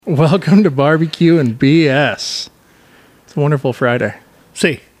Welcome to Barbecue and BS. It's a wonderful Friday.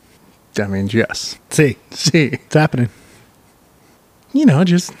 See. That means yes. See. It's happening. You know,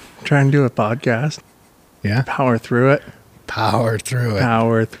 just trying to do a podcast. Yeah. Power through it. Power through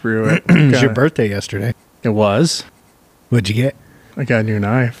it. It was your birthday yesterday. It was. What'd you get? I got a new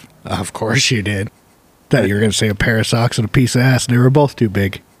knife. Of course you did. Thought you were going to say a pair of socks and a piece of ass. They were both too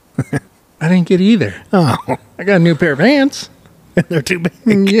big. I didn't get either. Oh. I got a new pair of pants. They're too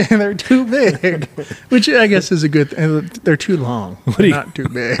big. Yeah, they're too big. Which I guess is a good thing. They're too long. They're not too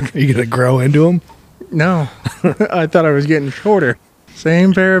big. Are you going to grow into them? No. I thought I was getting shorter.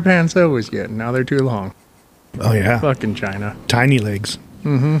 Same pair of pants I was getting. Now they're too long. Oh, yeah. Fucking China. Tiny legs.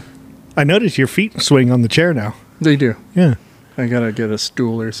 Mm-hmm. I noticed your feet swing on the chair now. They do. Yeah. I got to get a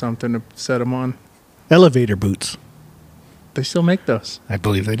stool or something to set them on. Elevator boots. They still make those. I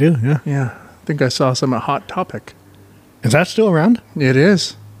believe they do, yeah. Yeah. I think I saw some at Hot Topic. Is that still around? It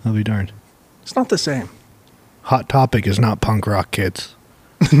is. I'll be darned. It's not the same. Hot Topic is not punk rock, kids.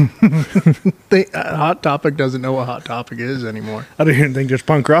 Hot Topic doesn't know what Hot Topic is anymore. I don't even think there's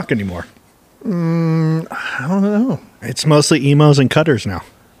punk rock anymore. I don't know. It's mostly emos and cutters now.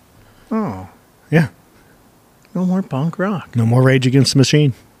 Oh. Yeah. No more punk rock. No more Rage Against the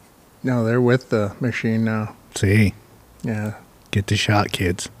Machine. No, they're with the machine now. See. Yeah. Get the shot,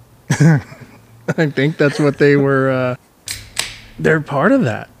 kids. I think that's what they were. They're part of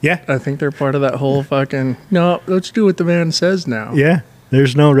that. Yeah. I think they're part of that whole fucking, no, let's do what the man says now. Yeah.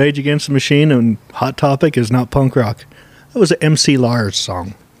 There's no Rage Against the Machine, and Hot Topic is not punk rock. That was an MC Lars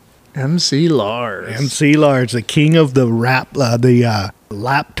song. MC Lars. MC Lars, the king of the rap,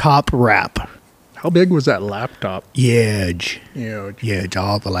 laptop rap. How big was that laptop? Huge. Huge.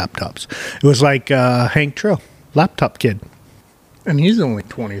 All the laptops. It was like Hank Trill, laptop kid. And he's only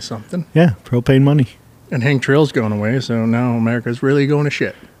 20-something. Yeah, propane money. And Hank Trill's going away, so now America's really going to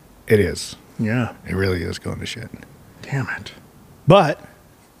shit. It is. Yeah. It really is going to shit. Damn it. But,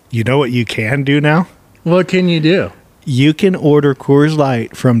 you know what you can do now? What can you do? You can order Coors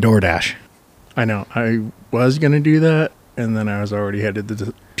Light from DoorDash. I know. I was going to do that, and then I was already headed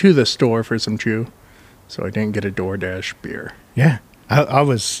to the store for some chew, so I didn't get a DoorDash beer. Yeah.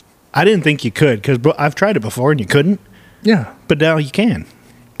 I didn't think you could, because I've tried it before and you couldn't. Yeah. But now you can.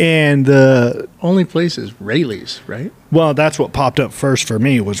 And the only place is Rayleigh's, right? Well, that's what popped up first for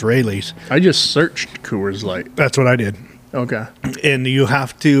me was Rayleigh's. I just searched Coors Light. That's what I did. Okay. And you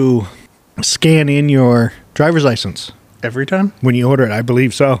have to scan in your driver's license. Every time? When you order it, I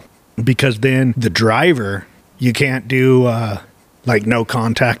believe so. Because then the driver, you can't do like no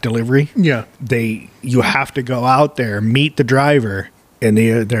contact delivery. Yeah. You have to go out there, meet the driver, and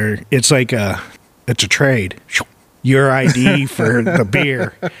it's a trade. Your ID for the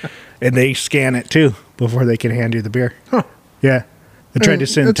beer, and they scan it too before they can hand you the beer. Huh. Yeah. I tried to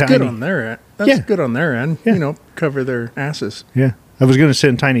send That's Tiny. good on their end. That's good on their end. Yeah. You know, cover their asses. Yeah. I was going to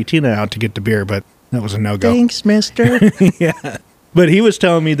send Tiny Tina out to get the beer, but that was a no-go. Thanks, mister. Yeah. But he was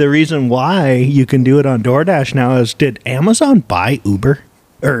telling me the reason why you can do it on DoorDash now is, did Amazon buy Uber?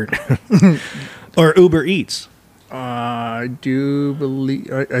 Or Uber Eats? I do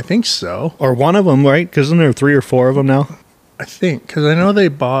believe, I think so. Or one of them, right? Because isn't there 3 or 4 of them now? I think, because I know they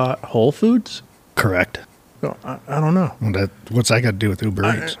bought Whole Foods. Correct. So I don't know. Well, what's that got to do with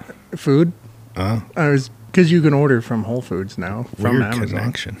Uber Eats? Food? Because you can order from Whole Foods now from Weird Amazon.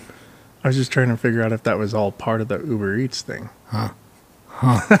 connection. I was just trying to figure out if that was all part of the Uber Eats thing. Huh.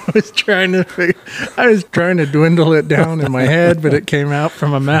 I was trying to dwindle it down in my head, but it came out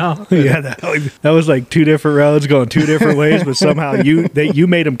from my mouth. Yeah, that was like 2 different roads going 2 different ways, but somehow you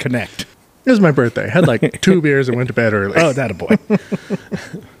made them connect. It was my birthday. Had like 2 beers and went to bed early. Oh, that a boy.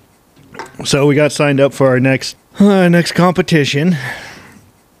 So we got signed up for our next competition.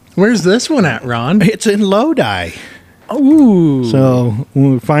 Where's this one at, Ron? It's in Lodi. Ooh. So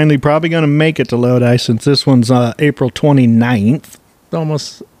we're finally probably going to make it to Lodi since this one's April 29th.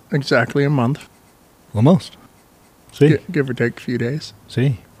 Almost exactly a month. Almost. See? Give or take a few days.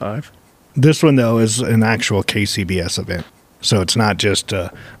 See? 5. This one, though, is an actual KCBS event. So it's not just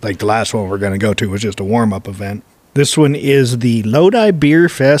like the last one we're going to go to was just a warm-up event. This one is the Lodi Beer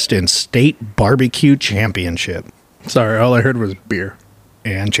Fest and State Barbecue Championship. Sorry, all I heard was beer.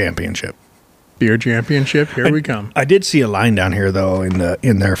 And championship. Beer championship, here we come. I did see a line down here, though,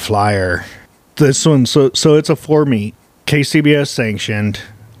 in their flyer. This one, so it's a 4-meat. KCBS sanctioned.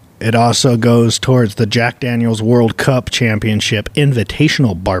 It also goes towards the Jack Daniel's World Cup Championship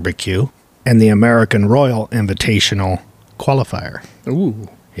Invitational Barbecue and the American Royal Invitational Qualifier. Ooh.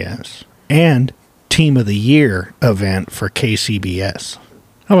 Yes. And Team of the Year event for KCBS.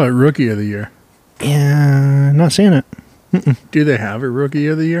 How about Rookie of the Year? Yeah, not seeing it. Do they have a Rookie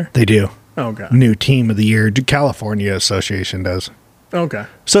of the Year? They do. Okay. New Team of the Year. California Association does. Okay.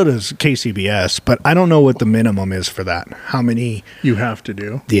 So does KCBS, but I don't know what the minimum is for that. How many You have to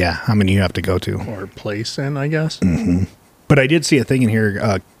do. Yeah, how many you have to go to. Or place in, I guess. Mm-hmm. But I did see a thing in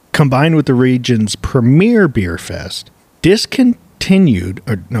here, combined with the region's premier beer fest, discounted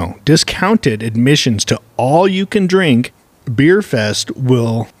admissions to all you can drink. Beer Fest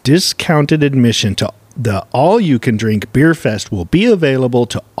will discounted admission to the all you can drink Beer Fest will be available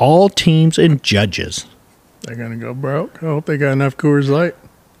to all teams and judges. They're going to go broke. I hope they got enough Coors Light.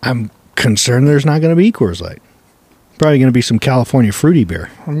 I'm concerned there's not going to be Coors Light. Probably going to be some California fruity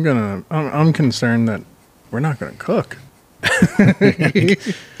beer. I'm concerned that we're not going to cook.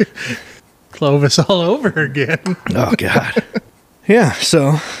 Clovis all over again. Oh, God. Yeah,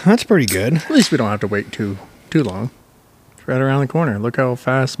 so that's pretty good. At least we don't have to wait too long. It's right around the corner. Look how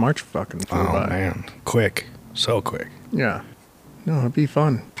fast March fucking flew by. Oh, man. Quick. So quick. Yeah. No, it'd be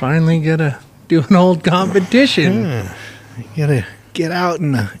fun. Finally get to do an old competition. Yeah. You got to get out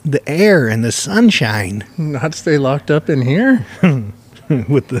in the air and the sunshine. Not stay locked up in here.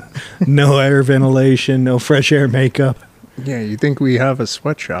 With the no air ventilation, no fresh air makeup. Yeah, you think we have a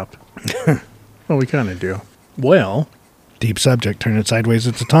sweatshop. Well, we kind of do. Well. Deep subject. Turn it sideways.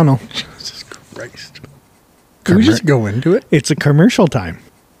 It's a tunnel. Jesus Christ. Can we just go into it? It's a commercial time.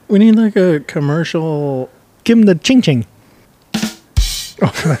 We need like a commercial. Give him the ching ching.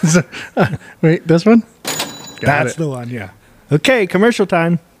 Oh, wait, this one? That's the one, yeah. Okay, commercial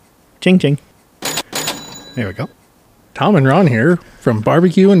time. Ching ching. There we go. Tom and Ron here from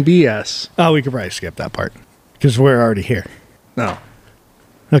Barbecue and BS. Oh, we could probably skip that part because we're already here. No.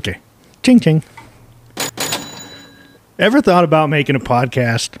 Okay. Ching ching. Ever thought about making a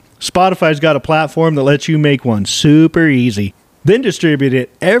podcast? Spotify's got a platform that lets you make one super easy, then distribute it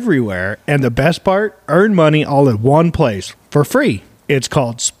everywhere, and the best part, earn money all in one place for free. It's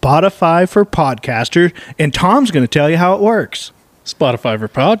called Spotify for Podcasters, and Tom's going to tell you how it works. Spotify for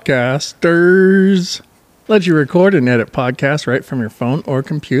Podcasters lets you record and edit podcasts right from your phone or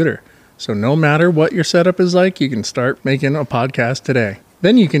computer. So no matter what your setup is like, you can start making a podcast today.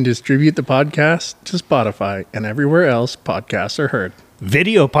 Then you can distribute the podcast to Spotify and everywhere else podcasts are heard.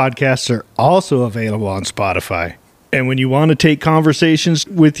 Video podcasts are also available on Spotify. And when you want to take conversations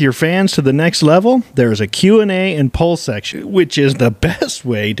with your fans to the next level, there is a Q&A and poll section, which is the best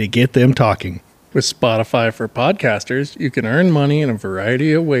way to get them talking. With Spotify for Podcasters, you can earn money in a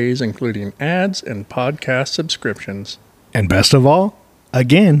variety of ways, including ads and podcast subscriptions. And best of all,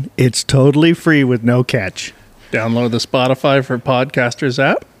 again, it's totally free with no catch. Download the Spotify for Podcasters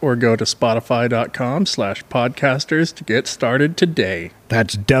app or go to spotify.com/podcasters to get started today.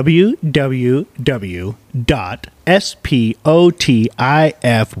 That's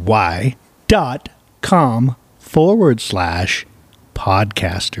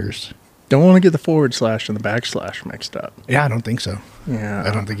Don't want to get the / and the / mixed up. Yeah, I don't think so. Yeah.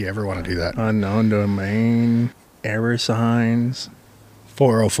 I don't think you ever want to do that. Unknown domain, error signs.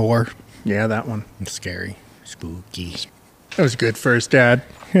 404. Yeah, that one. It's scary. Spooky. That was good first, Dad.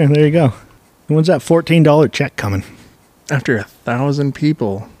 Yeah, there you go. When's that $14 check coming? After 1,000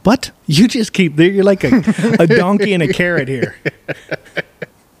 people. What? You just keep there. You're like a donkey and a carrot here.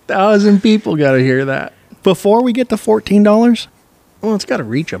 1,000 people got to hear that. Before we get to $14? Well, it's got to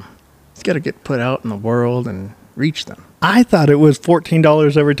reach them. It's got to get put out in the world and reach them. I thought it was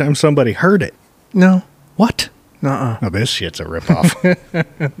 $14 every time somebody heard it. No. What? Nuh-uh. Oh, this shit's a ripoff.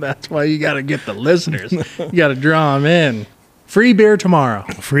 That's why you got to get the listeners. You got to draw them in. Free beer tomorrow.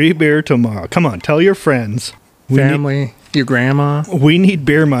 Free beer tomorrow. Come on, tell your friends. Family, your grandma. We need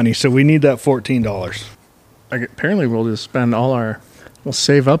beer money, so we need that $14. Apparently, we'll just spend we'll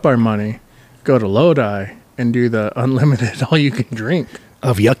save up our money, go to Lodi, and do the unlimited all-you-can-drink.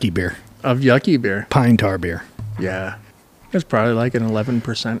 Of yucky beer. Of yucky beer. Pine tar beer. Yeah. It's probably like an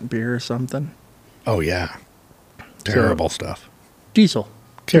 11% beer or something. Oh, yeah. Terrible stuff. Diesel.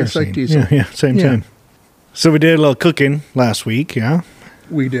 Tastes like diesel. Yeah, same. So we did a little cooking last week, yeah?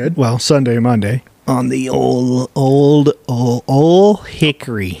 We did. Well, Sunday, Monday. On the old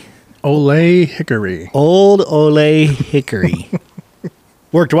hickory. Ole Hickory. Old Ole Hickory.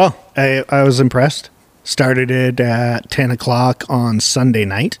 Worked well. I was impressed. Started it at 10 o'clock on Sunday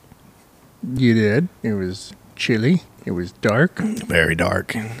night. You did. It was chilly. It was dark. Very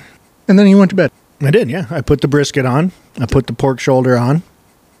dark. And then you went to bed. I did, yeah. I put the brisket on. I put the pork shoulder on.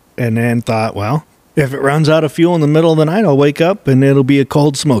 And then thought, well, if it runs out of fuel in the middle of the night, I'll wake up and it'll be a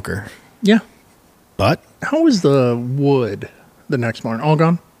cold smoker. Yeah. But how was the wood the next morning? All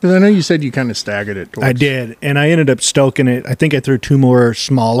gone? Because I know you said you kind of staggered it. I did. And I ended up stoking it. I think I threw 2 more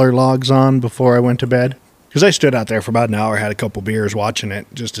smaller logs on before I went to bed. Because I stood out there for about an hour, had a couple beers watching it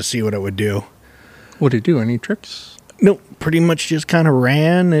just to see what it would do. What did it do? Any tricks? No, pretty much just kind of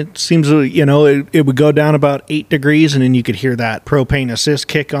ran. It seems, it would go down about 8 degrees, and then you could hear that propane assist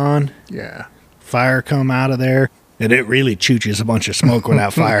kick on. Yeah. Fire come out of there. And it really chooches a bunch of smoke when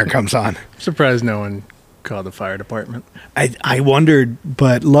that fire comes on. Surprised no one called the fire department. I wondered,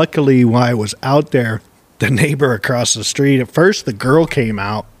 but luckily while I was out there, the neighbor across the street, at first the girl came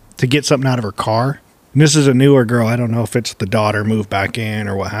out to get something out of her car. And this is a newer girl. I don't know if it's the daughter moved back in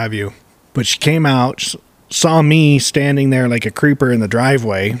or what have you. But she came out, saw me standing there like a creeper in the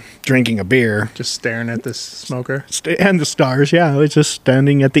driveway, drinking a beer. Just staring at this smoker? And the stars, yeah. I was just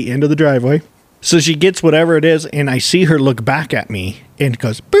standing at the end of the driveway. So she gets whatever it is, and I see her look back at me and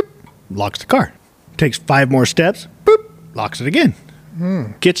goes, boop, locks the car. Takes 5 more steps, boop, locks it again.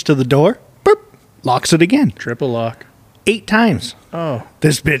 Gets to the door, boop, locks it again. Triple lock. 8 times. Oh.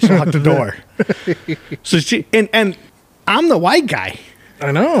 This bitch locked the door. So she, and I'm the white guy.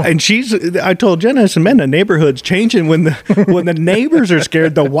 I know. And I told Jenna, I said, man, the neighborhood's changing when the neighbors are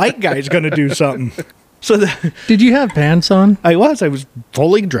scared, the white guy's going to do something. So did you have pants on? I was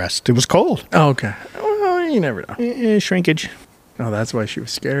fully dressed. It was cold. Oh, okay. Well, you never know. Shrinkage. Oh, that's why she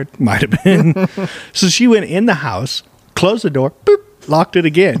was scared. Might have been. So she went in the house, closed the door, boop, locked it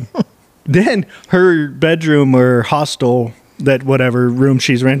again. Then her bedroom or hostel, that whatever room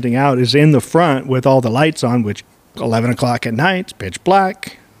she's renting out, is in the front with all the lights on, which 11 o'clock at night, it's pitch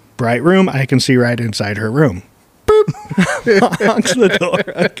black, bright room. I can see right inside her room. Boop. Locks the door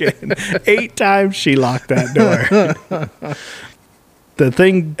again. 8 times she locked that door. The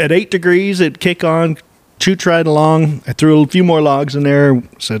thing at 8 degrees, it kick on, chooch right along. I threw a few more logs in there,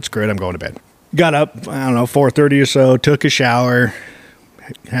 said, screw it, I'm going to bed. Got up, 4:30 or so, took a shower,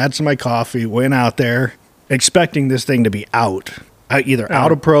 had some of my coffee, went out there, expecting this thing to be out. Either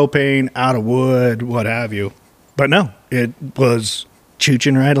out of propane, out of wood, what have you. But no, it was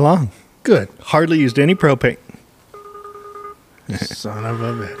chooching right along. Good. Hardly used any propane. Son of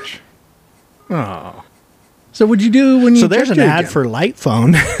a bitch. Oh. So what'd you do when you So there's an ad for Light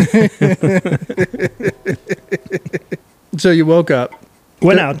Phone. So you woke up.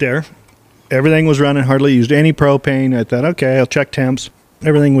 Went out there. Everything was running. Hardly used any propane. I thought, okay, I'll check temps.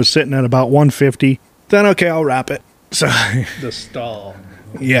 Everything was sitting at about 150. Then, okay, I'll wrap it. So The stall.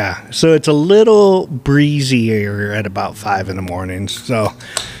 yeah. So it's a little breezier at about 5 in the morning. So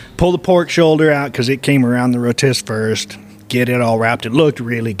pull the pork shoulder out because it came around the rotisserie first. Get it all wrapped. It looked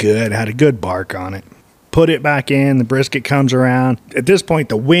really good. Had a good bark on it. Put it back in. The brisket comes around. At this point,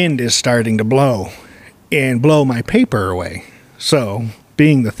 the wind is starting to blow and blow my paper away. So,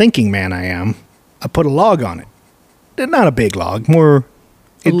 being the thinking man I am, I put a log on it. Not a big log, more...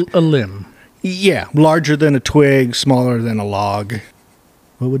 A limb. Yeah, larger than a twig, smaller than a log.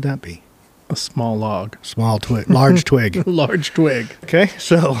 What would that be? A small log. Small twig, large twig. Large twig. Okay,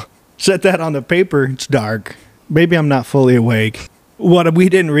 so set that on the paper. It's dark. Maybe I'm not fully awake. What we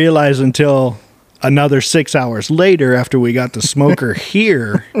didn't realize until another 6 hours later, after we got the smoker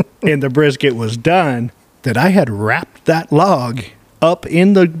here and the brisket was done, that I had wrapped that log up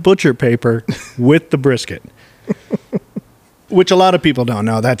in the butcher paper with the brisket. Which a lot of people don't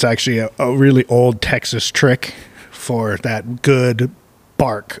know. That's actually a really old Texas trick for that good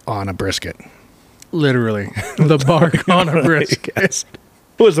bark on a brisket. Literally. The bark on a brisket.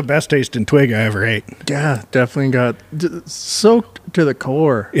 It was the best tasting twig I ever ate. Yeah, definitely got soaked to the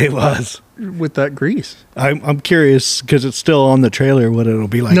core. It was. With that grease. I'm curious, because it's still on the trailer, what it'll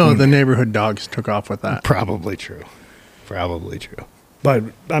be like. No, the neighborhood dogs took off with that. Probably true. But,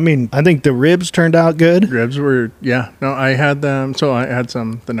 I mean, I think the ribs turned out good. Ribs were, yeah. No, I had them. So I had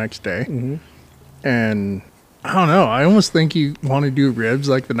some the next day. Mm-hmm. And I don't know. I almost think you want to do ribs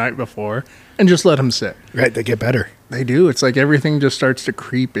like the night before and just let them sit. Right, they get better. They do. It's like everything just starts to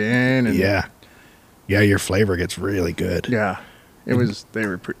creep in. And Yeah, your flavor gets really good. Yeah. They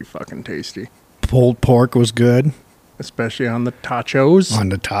were pretty fucking tasty. Pulled pork was good. Especially on the tachos. On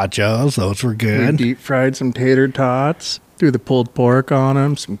the tachos, those were We good. deep fried some tater tots. Threw the pulled pork on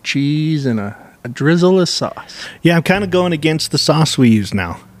them. Some cheese and a drizzle of sauce. Yeah, I'm kind of going against the sauce we use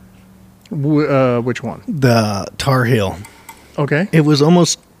now. Which one? The Tar Heel. Okay. It was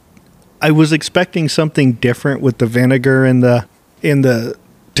almost... I was expecting something different with the vinegar and the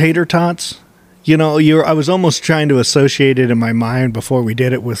tater tots. You know, I was almost trying to associate it in my mind before we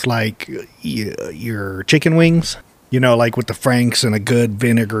did it with, like, your chicken wings. You know, like with the Franks and a good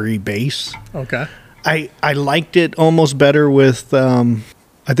vinegary base. Okay. I liked it almost better with,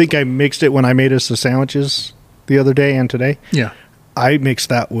 I think I mixed it when I made us the sandwiches the other day and today. Yeah. I mixed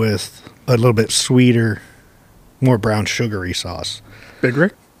that with a little bit sweeter, more brown sugary sauce. Big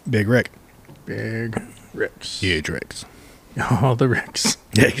Rick? Big Rick. Big. Ricks. Huge Ricks. All the Ricks.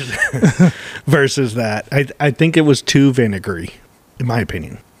 Versus that. I think it was too vinegary, in my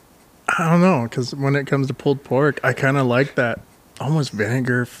opinion. I don't know, because when it comes to pulled pork, I kind of like that almost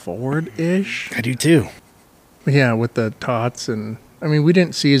vinegar forward-ish. I do too. Yeah, with the tots and... I mean, we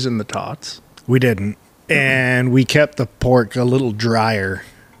didn't season the tots. We didn't. And we kept the pork a little drier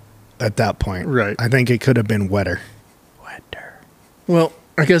at that point. Right. I think it could have been wetter. Well,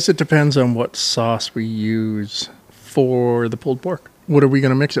 I guess it depends on what sauce we use for the pulled pork. What are we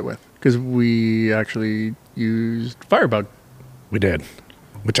going to mix it with? Because we actually used Firebug. We did,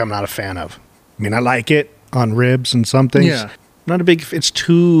 which I'm not a fan of. I mean, I like it on ribs and some things. Yeah. Not a big... It's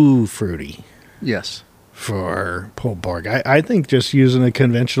too fruity Yes. for pulled pork. I think just using a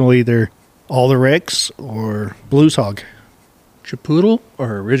conventional either all the Ricks or Blues Hog. Chipotle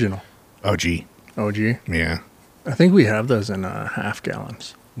or original? OG. OG. Yeah. I think we have those in half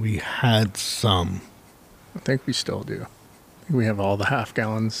gallons. We had some. I think we still do. I think we have all the half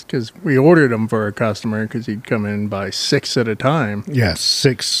gallons because we ordered them for a customer because he'd come in by 6 at a time. Yes,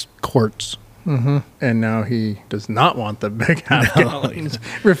 6 quarts. Mm-hmm. And now he does not want the big half gallons.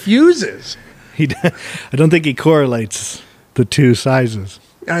 Refuses. I don't think he correlates the two sizes.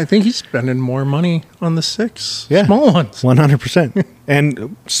 I think he's spending more money on the 6 Yeah. small ones. 100%.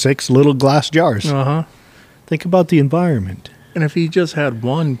 And 6 little glass jars. Uh-huh. Think about the environment. And if he just had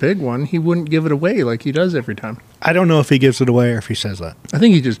one big one, he wouldn't give it away like he does every time. I don't know if he gives it away or if he says that. I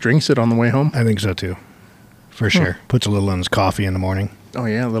think he just drinks it on the way home. I think so too. For sure. Puts a little in his coffee in the morning. Oh,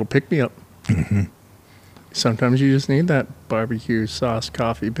 yeah, a little pick-me-up. Mm-hmm. Sometimes you just need that barbecue sauce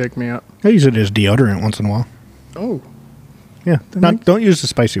coffee pick-me-up. I use it as deodorant once in a while. Oh, Yeah. Don't use the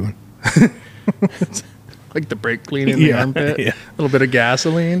spicy one. like the brake clean in the armpit. Yeah. A little bit of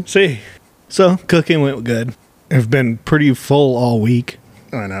gasoline. See. So, cooking went good. I've been pretty full all week.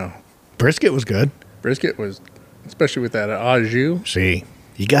 I know. Brisket was good. Brisket was, especially with that au jus. See,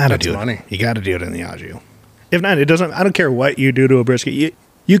 you got to That's do it. money. You got to do it in the au jus. If not, it doesn't. I don't care what you do to a brisket.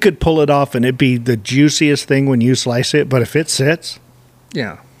 You could pull it off and it'd be the juiciest thing when you slice it. But if it sits,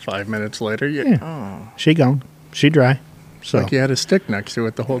 Yeah, 5 minutes later, she gone. She dry. So like you had a stick next to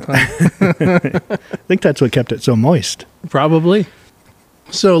it the whole time. I think that's what kept it so moist. Probably.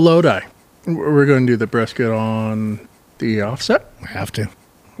 So Lodi, we're going to do the brisket on the offset, We have to.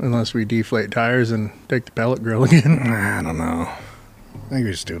 unless we deflate tires and take the pellet grill again. I don't know. I think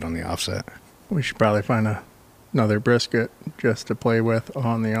we just do it on the offset. We should probably find another brisket just to play with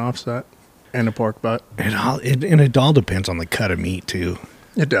on the offset and a pork butt. It all depends on the cut of meat too,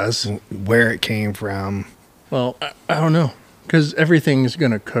 It does. where it came from. Well, I don't know, because everything's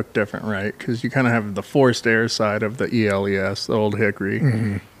going to cook different, right? Because you kind of have the forced air side of the ELES, the old hickory,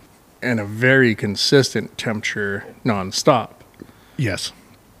 and a very consistent temperature nonstop. Yes.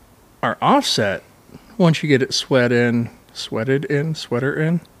 Our offset, once you get it sweater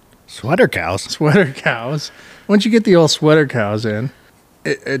cows. Once you get the old sweater cows in,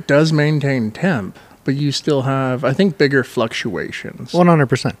 it does maintain temp, but you still have, I think, bigger fluctuations.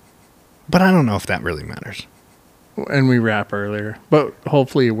 100%. But I don't know if that really matters. And we wrap earlier, but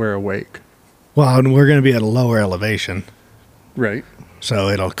hopefully we're awake. Well, and we're going to be at a lower elevation, Right. so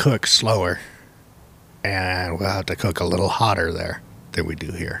it'll cook slower. And we'll have to cook a little hotter there than we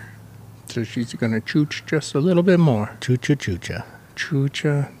do here. So she's going to chooch just a little bit more. Choocha choocha.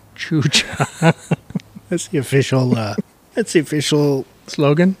 Choocha, choocha. That's the official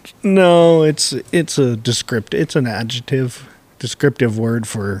Slogan? No, it's an descriptive word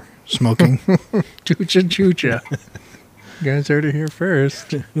for smoking. Choocha, choocha. You guys heard it here first.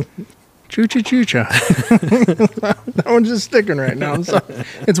 Choocha, choocha. That one's just sticking right now. So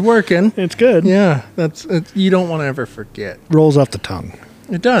it's working. It's good. Yeah, you don't want to ever forget. Rolls off the tongue.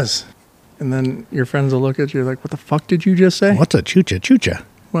 It does. And then your friends will look at you like, what the fuck did you just say? What's a choocha choocha?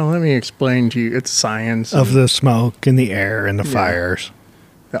 Well, let me explain to you. It's science. Of the smoke and the air and the fires.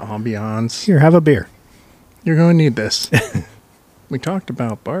 The ambiance. Here, have a beer. You're going to need this. We talked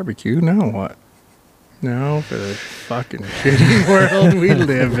about barbecue. Now what? Now for the fucking shitty world we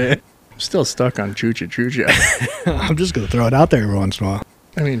live in. I'm still stuck on choocha choocha. I'm just going to throw it out there every once in a while.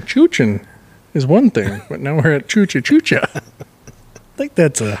 I mean, choochin' is one thing, but now we're at choocha choocha. I think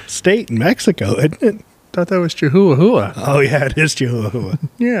that's a state in Mexico, isn't it? Thought that was Chihuahua. Oh, yeah, it is Chihuahua.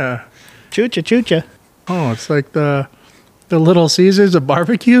 Yeah. Choocha choocha. Oh, it's like the Little Caesars of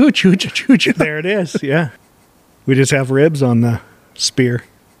barbecue. Choocha choocha. There it is, yeah. We just have ribs on the spear.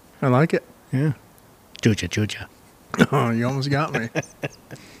 I like it. Yeah. Choocha choocha. Oh, you almost got me.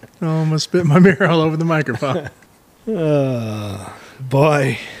 I almost spit my beer all over the microphone.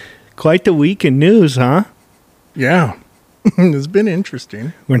 Boy, quite the week in news, huh? Yeah. It's been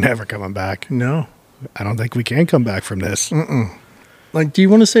interesting. We're never coming back. No. I don't think we can come back from this. Like, do you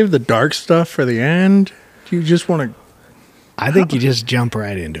want to save the dark stuff for the end? Do you just want to... I think you just jump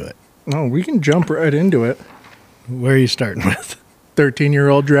right into it. No, we can jump right into it. Where are you starting with?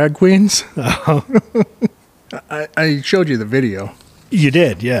 13-year-old drag queens. Oh. I showed you the video. You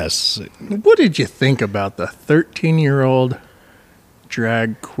did, yes. What did you think about the 13-year-old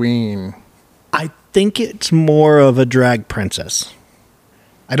drag queen? I think it's more of a drag princess.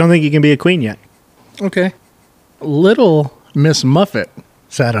 I don't think you can be a queen yet. Okay. Little Miss Muffet.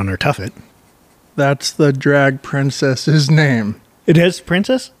 Sat on her tuffet. That's the drag princess's name. It is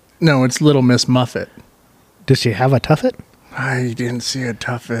princess? No, it's Little Miss Muffet. Does she have a tuffet? I didn't see a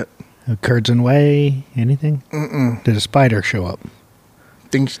tuffet. A curds and whey? Anything? Mm-mm. Did a spider show up? I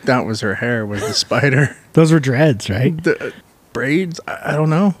think that was her hair, was the spider. Those were dreads, right? The braids? I don't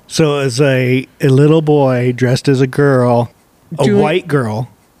know. So as a little boy dressed as a girl, white girl,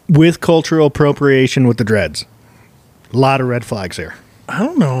 with cultural appropriation with the dreads. A lot of red flags here. I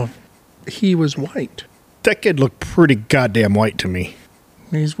don't know if he was white. That kid looked pretty goddamn white to me.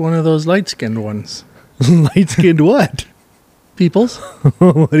 He's one of those light-skinned ones. Light-skinned what? Peoples?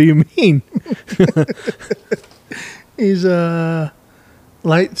 What do you mean? He's a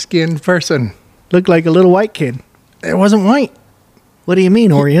light-skinned person. Looked like a little white kid. It wasn't white. What do you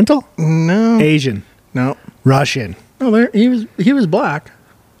mean, Oriental? No. Asian. No. Russian. No, he was black.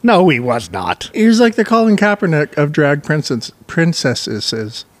 No, he was not. He was like the Colin Kaepernick of drag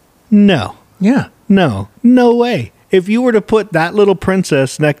princesses. No. Yeah. No. No way. If you were to put that little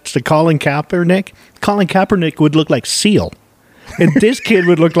princess next to Colin Kaepernick would look like Seal. And this kid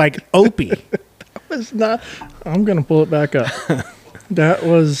would look like Opie. That was not... I'm going to pull it back up. That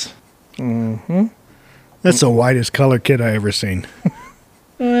was... That's the whitest color kid I ever seen.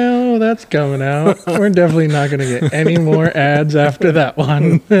 Well, that's coming out. We're definitely not going to get any more ads after that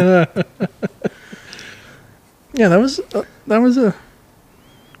one. Yeah, that was a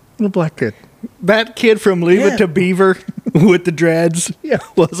little black kid. That kid from Leave It to Beaver with the dreads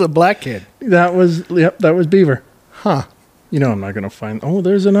was a black kid. That was Beaver. Huh. You know I'm not going to find... Oh,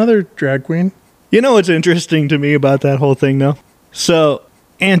 there's another drag queen. You know what's interesting to me about that whole thing, though? So,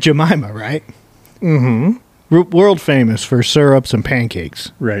 Aunt Jemima, right? Mm-hmm. World famous for syrups and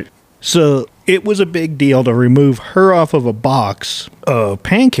pancakes. Right. So, it was a big deal to remove her off of a box of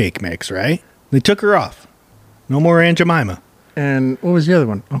pancake mix, right? They took her off. No more Aunt Jemima. And what was the other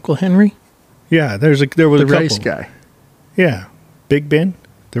one? Uncle Henry? Yeah, there was a couple. The rice guy. Yeah. Big Ben?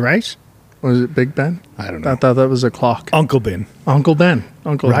 The rice? Was it Big Ben? I don't know. I thought that was a clock. Uncle Ben. Uncle Ben.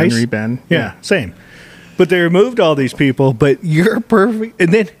 Uncle Rice? Henry Ben. Yeah, same. But they removed all these people, but you're perfect.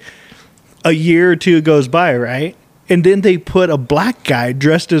 And then a year or two goes by, right? And then they put a black guy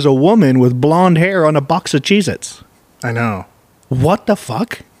dressed as a woman with blonde hair on a box of Cheez-Its. I know. What the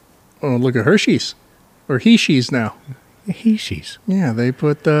fuck? Oh, look at Hershey's. Or He-She's now. He-She's. Yeah, they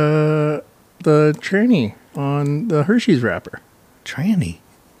put the tranny on the Hershey's wrapper. Tranny?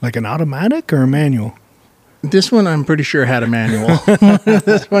 Like an automatic or a manual? This one, I'm pretty sure, had a manual.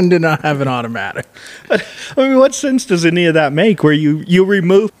 This one did not have an automatic. I mean, what sense does any of that make where you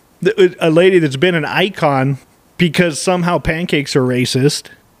remove a lady that's been an icon because somehow pancakes are racist,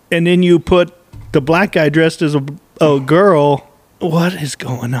 and then you put the black guy dressed as a girl? What is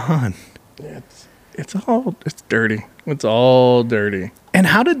going on? It's dirty. It's all dirty. And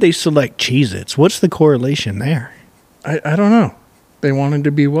how did they select Cheez-Its? What's the correlation there? I don't know. They wanted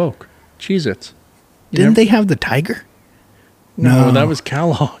to be woke. Cheez-Its. Didn't they have the tiger? No, that was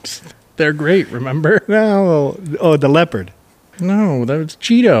Kellogg's. They're great, remember? No. Oh, the leopard. No, that was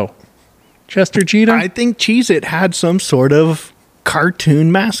Cheeto. Chester Cheetah? I think Cheez-It had some sort of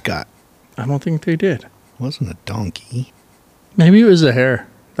cartoon mascot. I don't think they did. It wasn't a donkey. Maybe it was a hare.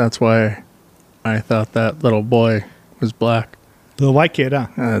 That's why I thought that little boy was black. The white kid, huh?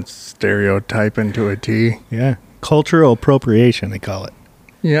 That's stereotyping to a T. Yeah. Cultural appropriation, they call it.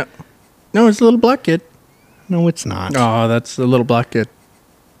 Yeah. No, it's a little black kid. No, it's not. Oh, that's the little black kid.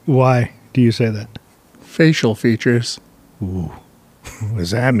 Why do you say that? Facial features. Ooh. What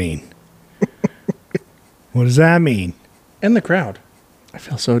does that mean? What does that mean? And the crowd. I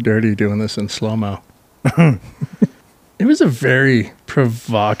feel so dirty doing this in slow-mo. It was a very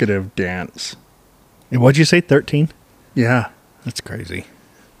provocative dance. And what'd you say, 13? Yeah. That's crazy.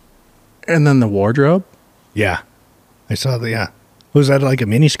 And then the wardrobe. Yeah. I saw yeah. Was that like a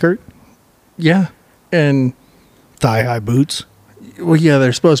mini skirt? Yeah. And thigh-high boots? Well, yeah,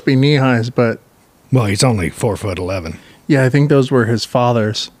 they're supposed to be knee-highs, but... Well, he's only 4'11". Yeah, I think those were his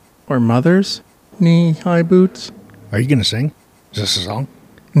father's or mother's knee-high boots. Are you going to sing? Is this a song?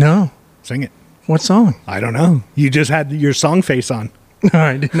 No. Sing it. What song? I don't know. You just had your song face on. No,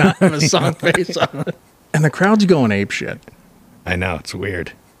 I did not have a song face on it. And the crowd's going apeshit. I know, it's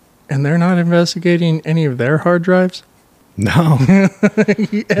weird. And they're not investigating any of their hard drives? No.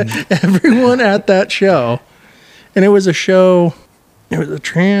 Everyone at that show, and it was a show, it was a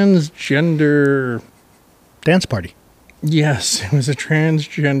transgender... Dance party. Yes, it was a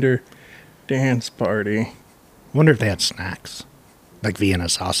transgender dance party. Wonder if they had snacks. Like Vienna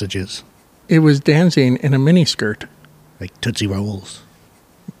sausages. It was dancing in a miniskirt. Like Tootsie Rolls.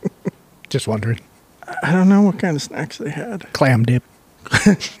 Just wondering. I don't know what kind of snacks they had. Clam dip.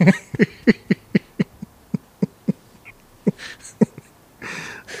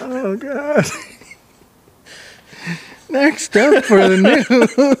 Oh, God. Next up for the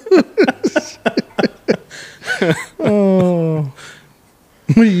news. Oh.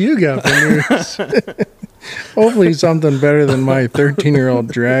 What do you got for news? Hopefully something better than my 13-year-old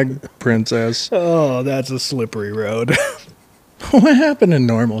drag princess. Oh, that's a slippery road. What happened to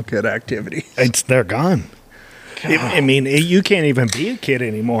normal kid activity? They're gone. I mean, you can't even be a kid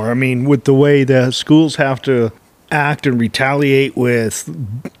anymore. I mean, with the way the schools have to act and retaliate with,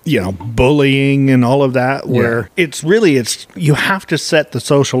 bullying and all of that, where it's you have to set the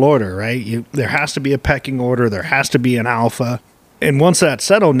social order, right? There has to be a pecking order. There has to be an alpha. And once that's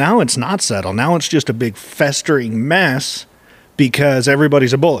settled, now it's not settled. Now it's just a big festering mess because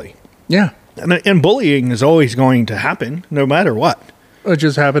everybody's a bully. Yeah. And bullying is always going to happen, no matter what. It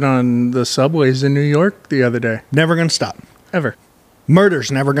just happened on the subways in New York the other day. Never going to stop. Ever.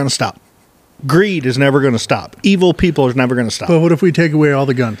 Murder's never going to stop. Greed is never going to stop. Evil people is never going to stop. But what if we take away all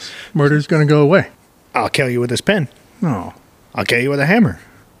the guns? Murder's going to go away. I'll kill you with this pen. No. I'll kill you with a hammer.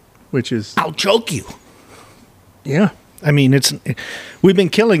 Which is... I'll choke you. Yeah. I mean, we've been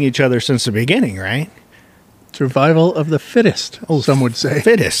killing each other since the beginning, right? Survival of the fittest, some would say.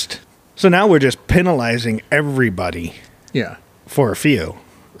 Fittest. So now we're just penalizing everybody. Yeah. For a few,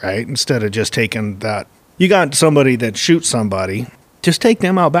 right? Instead of just taking that. You got somebody that shoots somebody, just take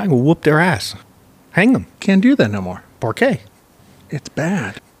them out back and whoop their ass. Hang them. Can't do that no more. Porque. It's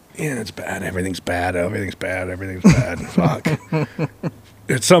bad. Yeah, it's bad. Everything's bad. Everything's bad. Everything's bad. Fuck.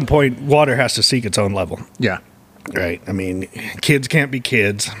 At some point, water has to seek its own level. Yeah. Right. I mean, kids can't be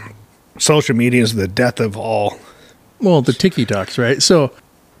kids. Social media is the death of all. Well, the TikToks, right? So,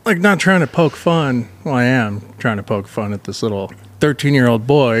 not trying to poke fun. Well, I am trying to poke fun at this little 13-year-old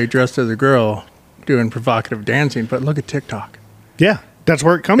boy dressed as a girl doing provocative dancing, but look at TikTok. Yeah, that's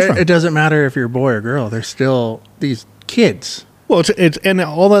where it comes from. It doesn't matter if you're a boy or girl. They're still these kids. Well, it's and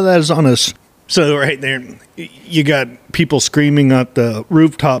all of that is on us. So right there, you got people screaming at the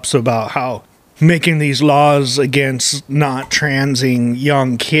rooftops about how making these laws against not transing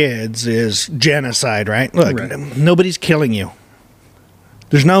young kids is genocide, right? Look, Nobody's killing you.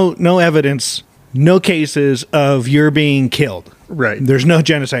 There's no evidence, no cases of you're being killed. Right. There's no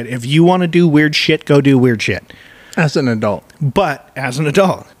genocide. If you want to do weird shit, go do weird shit. As an adult. But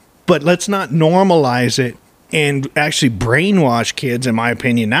let's not normalize it and actually brainwash kids, in my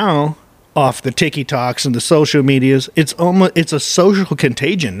opinion now, off the TikToks and the social medias. It's a social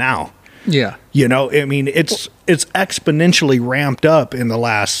contagion now. Yeah. I mean, it's exponentially ramped up in the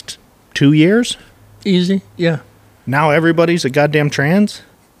last 2 years. Easy. Yeah. Now everybody's a goddamn trans.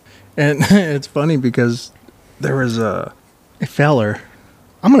 And it's funny because there was a feller.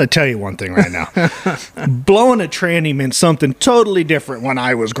 I'm going to tell you one thing right now. Blowing a tranny meant something totally different when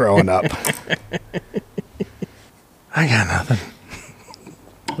I was growing up. I got nothing.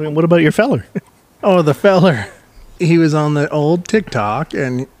 What about your feller? Oh, the feller. He was on the old TikTok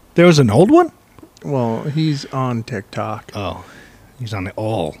and... There was an old one? Well, he's on TikTok. Oh, he's on the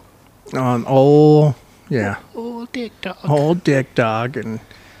all. On old... Yeah. Old TikTok. Old TikTok. And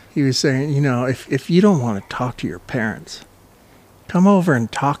he was saying, if you don't want to talk to your parents, come over and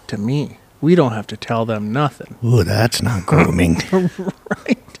talk to me. We don't have to tell them nothing. Ooh, that's not grooming.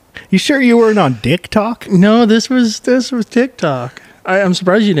 Right. You sure you weren't on Dick Talk? No, this was TikTok. I'm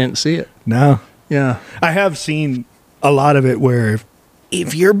surprised you didn't see it. No. Yeah. I have seen a lot of it where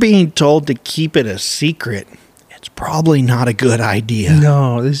if you're being told to keep it a secret, it's probably not a good idea.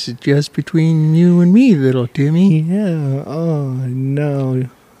 No, this is just between you and me, little Timmy. Yeah. Oh, no.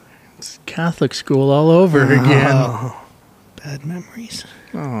 It's Catholic school all over again. Bad memories.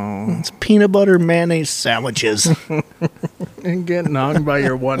 Oh. It's peanut butter mayonnaise sandwiches. And getting hung by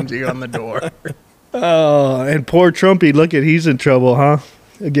your onesie on the door. Oh, and poor Trumpy, he's in trouble, huh?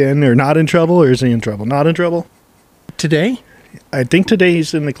 Again, or not in trouble, or is he in trouble? Not in trouble? Today? I think today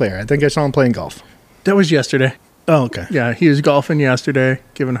he's in the clear. I think I saw him playing golf. That was yesterday. Oh, okay. Yeah, he was golfing yesterday,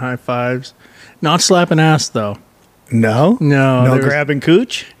 giving high fives. Not slapping ass, though. No? No. No grabbing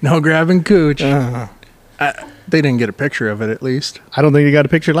cooch? No grabbing cooch. Uh-huh. They didn't get a picture of it, at least. I don't think you got a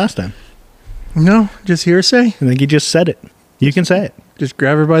picture last time. No, just hearsay. I think you just said it. You can say it. Just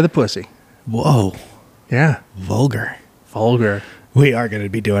grab her by the pussy. Whoa. Yeah. Vulgar. We are going to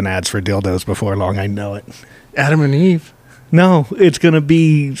be doing ads for dildos before long. I know it. Adam and Eve. No, it's going to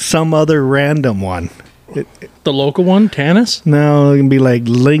be some other random one. The local one, Tanis? No, it's going to be like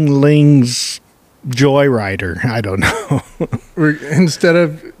Ling Ling's Joyrider. I don't know. Instead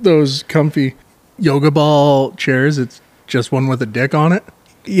of those comfy yoga ball chairs, it's just one with a dick on it.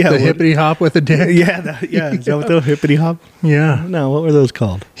 Yeah, the hippity hop with a dick. Yeah, Is that what the hippity hop? Yeah. No, what were those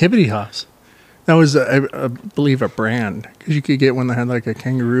called? Hippity hops. That was, I believe, a brand. Because you could get one that had like a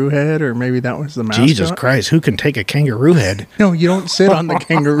kangaroo head, or maybe that was the mascot. Jesus Christ, who can take a kangaroo head? No, you don't sit on the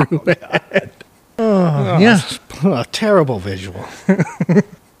kangaroo head. Oh, yeah. A terrible visual.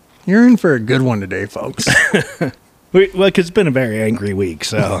 You're in for a good one today, folks. Well, it's been a very angry week,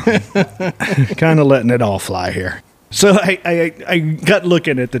 so kind of letting it all fly here. So I got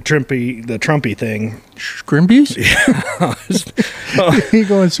looking at the Trumpy thing. Scrimpies? Yeah. You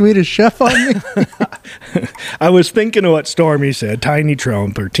going Swedish Chef on me? I was thinking of what Stormy said, Tiny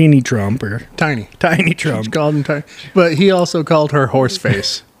Trump or Teeny Trump or... Tiny Trump. She called him Tiny. But he also called her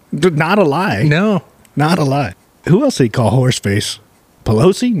Horseface. Not a lie. No. Not a lie. Who else did he call Horseface?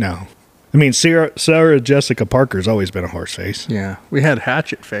 Pelosi? No. I mean, Sarah Jessica Parker's always been a horseface. Yeah. We had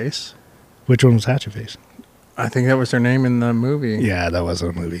Hatchet Face. Which one was Hatchet Face? I think that was her name in the movie. Yeah, that was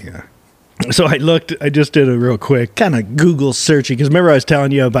a movie, yeah. So I just did a real quick kind of Google searching, because remember I was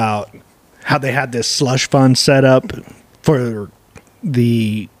telling you about how they had this slush fund set up for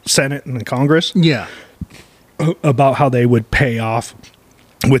the Senate and the Congress? Yeah. About how they would pay off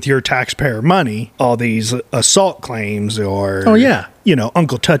with your taxpayer money all these assault claims or,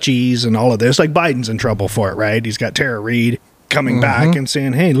 Uncle Touchies and all of this. Like Biden's in trouble for it, right? He's got Tara Reid coming back and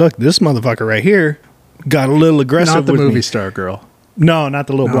saying, hey, look, this motherfucker right here got a little aggressive with me. Not the movie star girl. No, not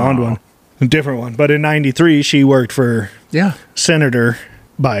the little blonde one. A different one. But in 93, she worked for Senator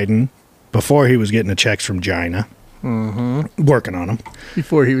Biden before he was getting the checks from China. Working on them.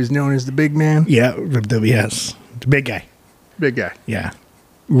 Before he was known as the big man? Yeah, yes. The big guy. Big guy. Yeah.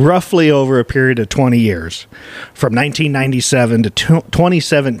 Roughly over a period of 20 years, from 1997 to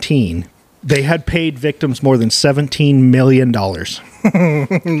 2017, they had paid victims more than $17 million.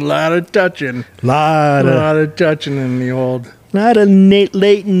 A lot of touching. Lot of touching in the old... Lot of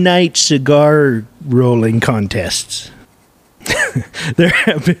late night cigar rolling contests.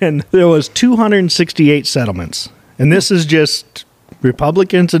 There was 268 settlements. And this is just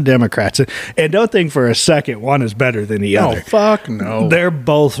Republicans and Democrats. And don't think for a second one is better than the other. Oh, fuck no. They're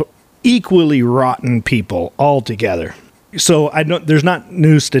both equally rotten people altogether. So there's not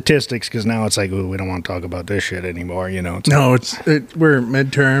new statistics, because now it's like, we don't want to talk about this shit anymore. We're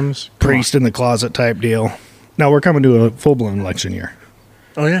midterms. Priest in the closet type deal. Now we're coming to a full-blown election year.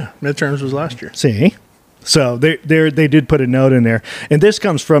 Oh, yeah. Midterms was last year. See? So they did put a note in there. And this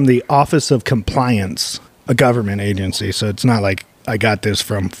comes from the Office of Compliance, a government agency. So it's not like I got this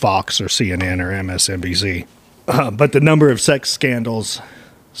from Fox or CNN or MSNBC. But the number of sex scandals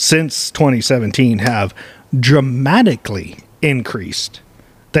since 2017 have dramatically increased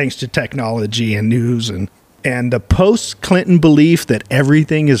thanks to technology and news and the post-Clinton belief that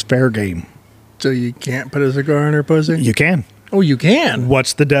everything is fair game. So you can't put a cigar in her pussy? You can. Oh, you can?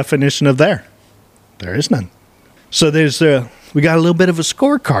 What's the definition of there? There is none. So we got a little bit of a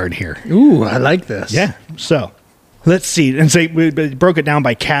scorecard here. Ooh, I like this. Yeah. So let's see. And say we broke it down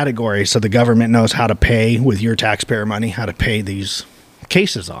by category so the government knows how to pay with your taxpayer money, how to pay these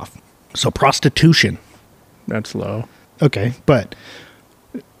cases off. So prostitution. That's low. Okay, but...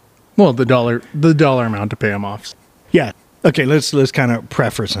 Well, the dollar amount to pay them off. Yeah. Okay, let's kind of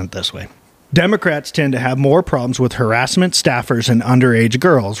preface it this way. Democrats tend to have more problems with harassment, staffers, and underage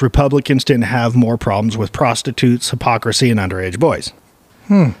girls. Republicans tend to have more problems with prostitutes, hypocrisy, and underage boys.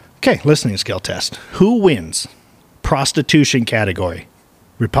 Okay, listening skill test. Who wins? Prostitution category.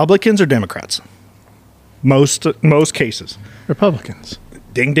 Republicans or Democrats? Most cases. Republicans.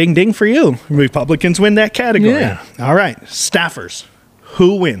 Ding, ding, ding for you. Republicans win that category. Yeah. All right. Staffers.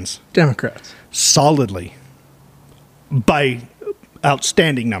 Who wins? Democrats. Solidly. By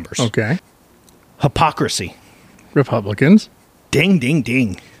outstanding numbers. Okay. Hypocrisy. Republicans. Ding, ding,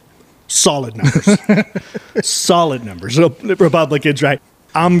 ding. Solid numbers. Solid numbers. So, Republicans, right?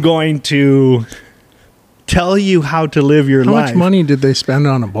 I'm going to tell you how to live your life. How much money did they spend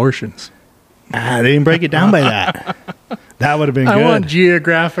on abortions? They didn't break it down by that. That would have been good. I want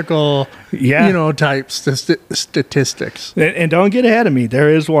geographical, type statistics. And don't get ahead of me. There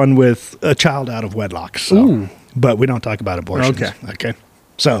is one with a child out of wedlock. So. Ooh. But we don't talk about abortions. Okay.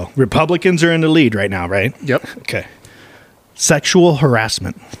 So Republicans are in the lead right now, right? Yep. Okay. Sexual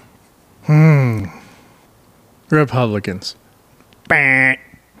harassment. Republicans. Bah.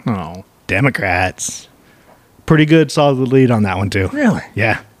 Oh. Democrats. Pretty good, solid lead on that one, too. Really?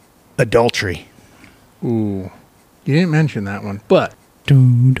 Yeah. Adultery. Ooh. You didn't mention that one, but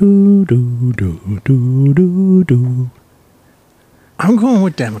Do, do, do, do, do, do, do. I'm going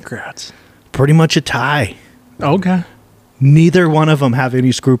with Democrats. Pretty much a tie. Okay. Neither one of them have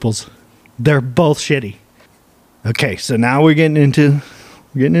any scruples. They're both shitty. Okay, so now we're getting into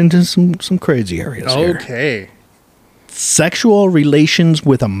some crazy areas here. Okay. Sexual relations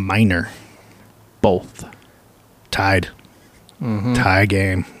with a minor. Both. Tied. Tie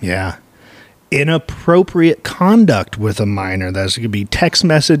game. Yeah. Inappropriate conduct with a minor. That's going to be text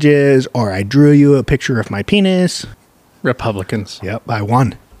messages, or I drew you a picture of my penis. Republicans. Yep, by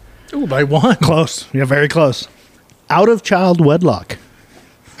one. Ooh, by one. Close. Yeah, very close. Out of child wedlock.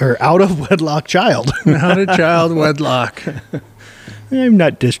 Or out of wedlock child. Out of child wedlock. I'm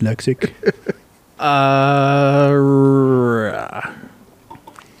not dyslexic.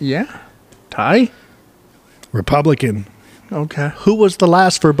 Yeah. Tie? Republican. Okay. Who was the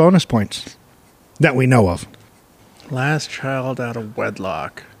last for bonus points that we know of? Last child out of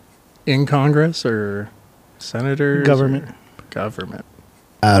wedlock. In Congress or senators? Government. Or government.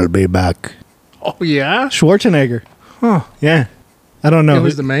 I'll be back. Oh, yeah? Schwarzenegger. Huh. Yeah. I don't know. It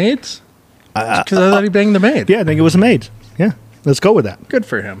was the maids? Because I thought he banged the maid. Yeah, I think it was the maid. Yeah. Let's go with that. Good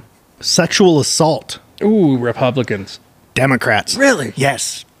for him. Sexual assault. Ooh, Republicans. Democrats. Really?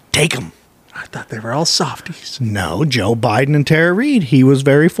 Yes. Take them. I thought they were all softies. No, Joe Biden and Tara Reid. He was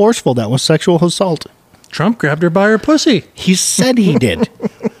very forceful. That was sexual assault. Trump grabbed her by her pussy. He said he did.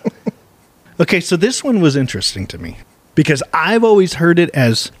 Okay, so this one was interesting to me because I've always heard it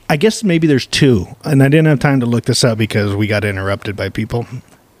as, I guess maybe there's two, and I didn't have time to look this up because we got interrupted by people.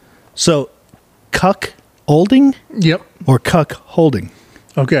 So, cuck holding Yep. or cuck holding?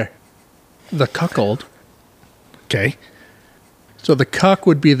 Okay. The cuckold. Okay. So the cuck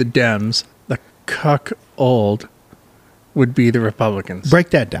would be the Dems. The cuckold would be the Republicans. Break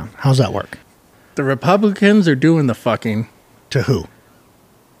that down. How's that work? The Republicans are doing the fucking, To who?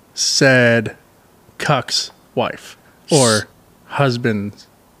 said cuck's wife or husband's.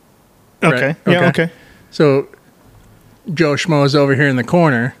 Okay. Right, Yeah, okay. okay. So Joe Schmo is over here in the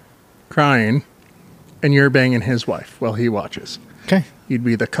corner crying, and you're banging his wife while he watches. Okay. You'd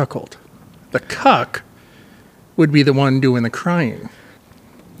be the cuckold. The cuck would be the one doing the crying.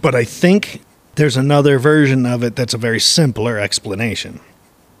 But I think there's another version of it that's a very simpler explanation.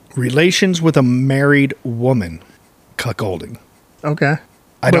 Relations with a married woman. Cuckolding. Okay.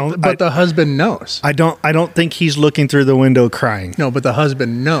 Don't- But the husband knows. I don't think he's looking through the window crying. No, but the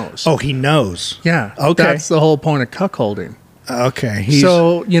husband knows. Oh, he knows. Yeah. Okay. That's the whole point of cuckolding. Okay.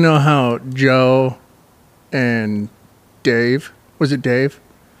 So, you know how Joe and Dave, was it Dave?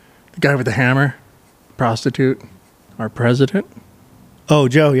 The guy with the hammer? Prostitute? Our president? Oh,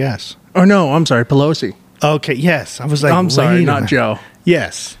 Joe, yes. Oh, no, I'm sorry, Pelosi. Okay, yes. I was like, I'm sorry, wait a not minute. Joe.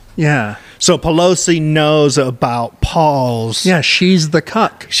 Yes. Yeah. So Pelosi knows about Paul's. Yeah, she's the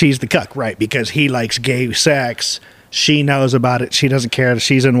cuck. She's the cuck, right? Because he likes gay sex. She knows about it. She doesn't care.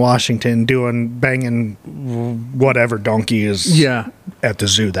 She's in Washington banging whatever donkey is Yeah. at the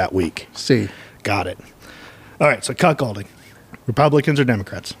zoo that week. See, Got it. All right, so cuckolding. Republicans or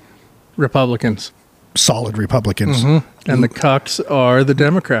Democrats? Republicans. Solid Republicans. And the cucks are the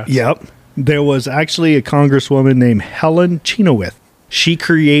Democrats. Yep. There was actually a congresswoman named Helen Chenoweth. She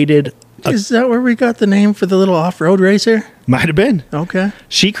created, Is that where we got the name for the little off-road racer? might have been, Okay.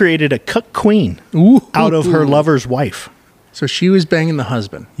 she created a cuck queen Ooh. out of her lover's wife. So she was banging the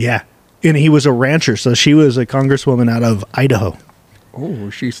husband. Yeah. And he was a rancher, so she was a congresswoman out of Idaho Oh,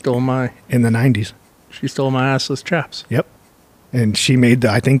 she stole my in the 90s. assless chaps. Yep. And she made,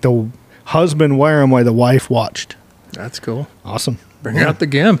 I think, the husband wear them while the wife watched. That's cool. Awesome. Bring out the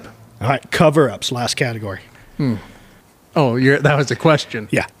gimp. All right, cover-ups, last category. Oh, that was a question.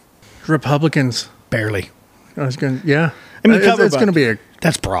 Yeah, Republicans. barely. I was going to, yeah. I mean, it's going to be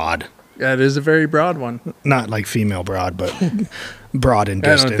That's broad. it is a very broad one. Not like female broad, but broad in I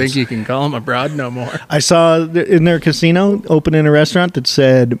distance. don't think you can call them a broad no more. I saw in their casino opening a restaurant that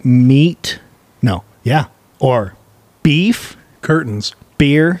said meat, or beef, Curtains.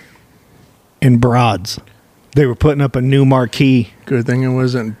 beer, and broads. They were putting up a new marquee, Good thing it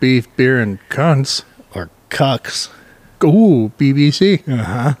wasn't beef, beer, and cunts. or cucks. Ooh, BBC.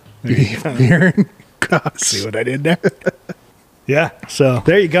 Uh-huh. Beef, beer, and cucks. See what I did there? Yeah. So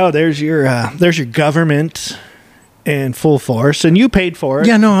there you go. There's your government in full force, and you paid for it.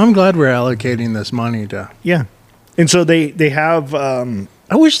 Yeah, no, I'm glad we're allocating this money to. Yeah. And so they have,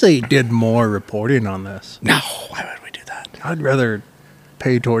 I wish they did more reporting on this. No, why would we do that? I'd rather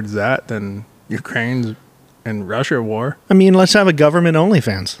pay towards that than Ukraine's and Russia war. I mean, let's have a government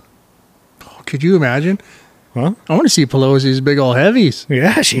OnlyFans. Oh, could you imagine? Huh? I want to see Pelosi's big old heavies.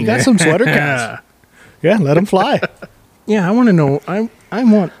 Yeah, she got some sweater caps. Yeah, let them fly. Yeah, I want to know. I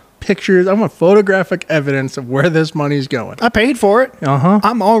want pictures. I want photographic evidence of where this money's going. I paid for it. Uh-huh.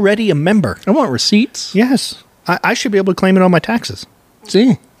 I'm already a member. I want receipts. Yes. I should be able to claim it on my taxes.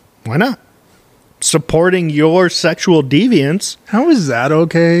 See? Why not? Supporting your sexual deviance. How is that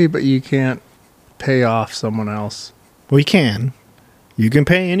okay, but you can't pay off someone else? We can. You can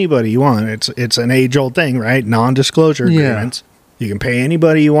pay anybody you want. It's an age-old thing, right? Non-disclosure agreements. You can pay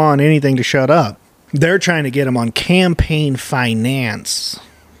anybody you want anything to shut up. They're trying to get him on campaign finance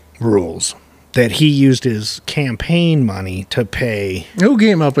rules. That he used his campaign money to pay. Who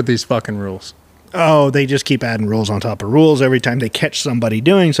came up with these fucking rules? Oh, they just keep adding rules on top of rules. Every time they catch somebody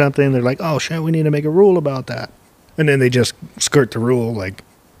doing something, they're like, oh, shit, we need to make a rule about that. And then they just skirt the rule. Like,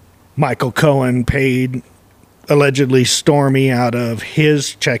 Michael Cohen paid, allegedly, Stormy out of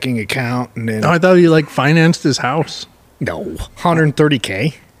his checking account. And then, I thought he, financed his house. no,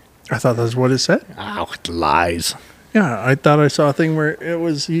 $130K. I thought that's what it said. Oh, it lies. Yeah, I thought I saw a thing where it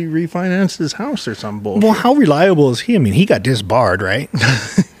was he refinanced his house or some bullshit. Well, how reliable is he? I mean, he got disbarred, right?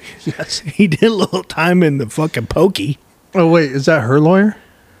 Yes. He did a little time in the fucking pokey. Oh, wait, is that her lawyer?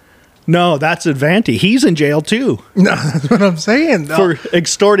 No, that's Advanti. He's in jail, too, No, that's what I'm saying. for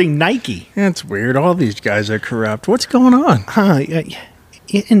extorting Nike. That's weird. All these guys are corrupt. What's going on?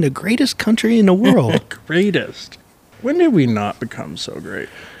 In the greatest country in the world. Greatest. When did we not become so great?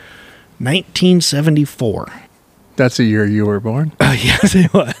 1974. That's the year you were born. Yes,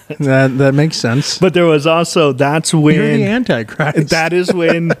 it was. That makes sense. But there was also, that's when... You're the Antichrist. That is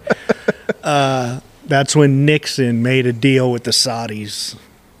when... that's when Nixon made a deal with the Saudis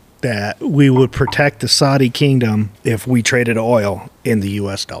that we would protect the Saudi kingdom if we traded oil in the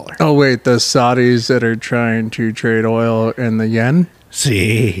U.S. dollar. Oh, wait, the Saudis that are trying to trade oil in the yen?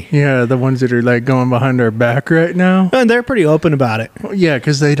 See. Yeah, the ones that are going behind our back right now. And they're pretty open about it. Well, yeah,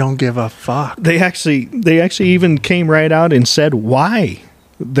 because they don't give a fuck. They actually even came right out and said why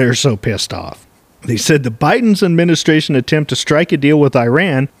they're so pissed off. They said the Biden's administration attempt to strike a deal with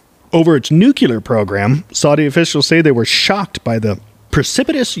Iran over its nuclear program. Saudi officials say they were shocked by the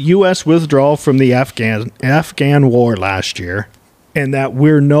precipitous U.S. withdrawal from the Afghan war last year, and that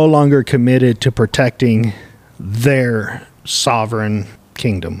we're no longer committed to protecting their sovereign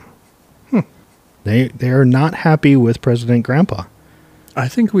kingdom. They are not happy with President Grandpa. I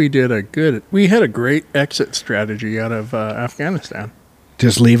think we had a great exit strategy out of Afghanistan.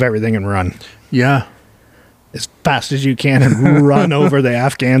 Just leave everything and run Yeah. as fast as you can and run over the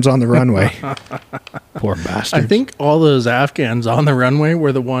Afghans on the runway. Poor bastards. I think all those Afghans on the runway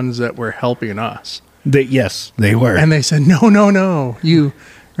were the ones that were helping us. Yes, they were. And they said, no. You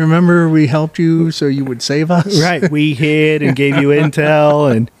remember we helped you so you would save us? Right. We hid and gave you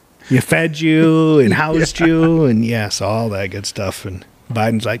intel and you fed you and housed you and yes, all that good stuff. And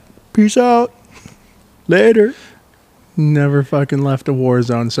Biden's like, peace out. Later. Never fucking left a war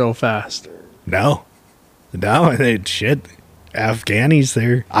zone so fast. No, shit. Afghanis,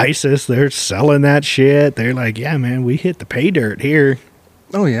 they're ISIS, they're selling that shit. They're like, yeah, man, we hit the pay dirt here.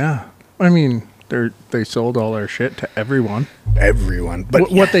 Oh, yeah. I mean, they sold all our shit to everyone. Everyone.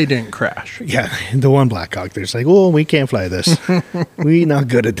 But what they didn't crash. Yeah, the one Black Hawk, they're just like, well, we can't fly this. We not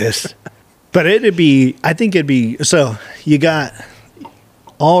good at this. But I think it'd be, so you got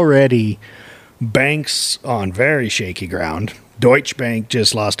already banks on very shaky ground. Deutsche Bank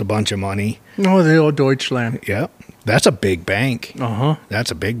just lost a bunch of money. Oh, the old Deutschland. Yep. That's a big bank. Uh-huh.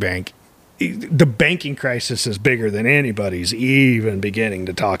 That's a big bank. The banking crisis is bigger than anybody's even beginning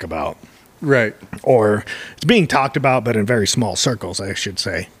to talk about. Right. Or it's being talked about, but in very small circles, I should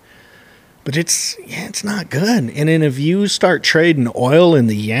say. But it's not good. And then if you start trading oil in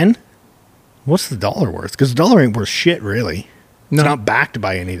the yen, what's the dollar worth? Because the dollar ain't worth shit, really. No. It's not backed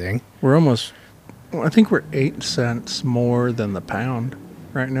by anything. I think we're 8 cents more than the pound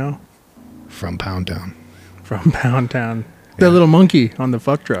right now. From Pound Town. From Pound Town. The little monkey on the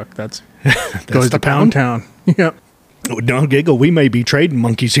fuck truck. That's goes to Pound Town. Yep. Oh, don't giggle. We may be trading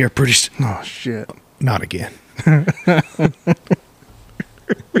monkeys here pretty soon. Oh, shit. Not again.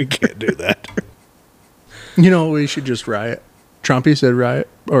 We can't do that. You know, we should just riot. Trumpy said riot.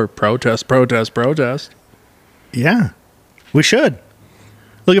 Or protest. Yeah. We should.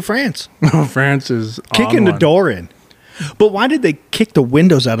 Look at France. Oh, France is kicking the door in. But why did they kick the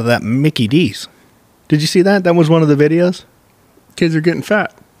windows out of that Mickey D's? Did you see that? That was one of the videos. Kids are getting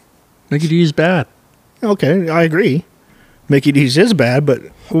fat. Mickey D's bad. Okay, I agree. Mickey D's is bad, but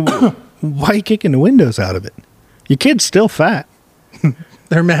why are you kicking the windows out of it? Your kid's still fat.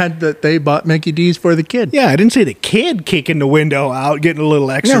 They're mad that they bought Mickey D's for the kid. Yeah, I didn't see the kid kicking the window out, getting a little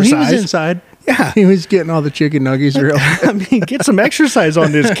No, exercise. he was inside. Yeah. He was getting all the chicken nuggets real. I mean, get some exercise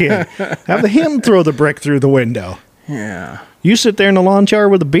on this kid. Have him throw the brick through the window. Yeah. You sit there in the lawn chair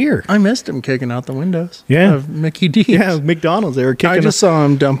with a beer. I missed him kicking out the windows. Yeah. Of Mickey D's. Yeah, McDonald's. They were kicking. I just saw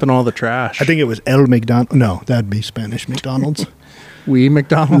him dumping all the trash. I think it was El McDonald. No, that'd be Spanish McDonald's. We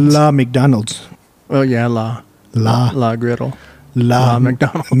McDonald's. La McDonald's. Oh, yeah, La. La Griddle. La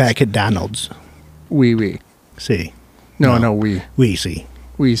McDonald's. McDonald's. We. See. No, we. We see.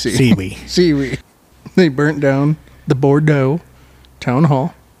 We see. See we. See we. They burnt down the Bordeaux Town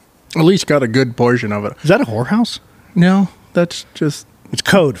Hall. At least got a good portion of it. Is that a whorehouse? No, that's just... It's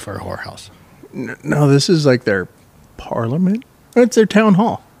code for a whorehouse. No, this is like their parliament. It's their town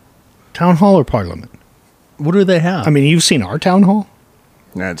hall. Town hall or parliament? What do they have? I mean, you've seen our town hall?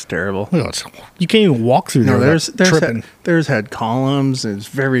 That's terrible. You can't even walk through there. No, tripping. There's had columns. It's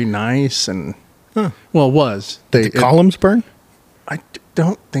very nice and... Well, it was. Did the columns burn? I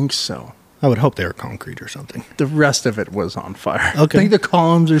don't think so. I would hope they were concrete or something. The rest of it was on fire. Okay. I think the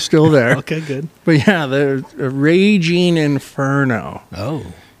columns are still there. Okay, good. But yeah, there's a raging inferno.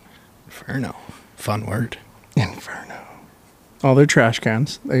 Oh, inferno. Fun word. Inferno. All their trash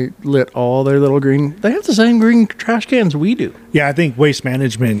cans. They lit all their little green... They have the same green trash cans we do. Yeah, I think waste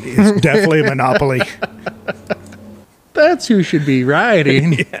management is definitely a monopoly. That's who should be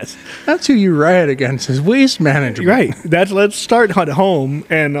rioting. Yes. That's who you riot against is waste management. Right. Let's start at home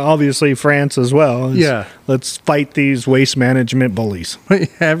and obviously France as well. Yeah. Let's fight these waste management bullies.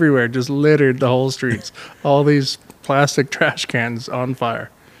 Everywhere, just littered the whole streets. All these plastic trash cans on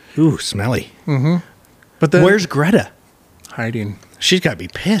fire. Ooh, smelly. But then... Where's Greta? Hiding. She's got to be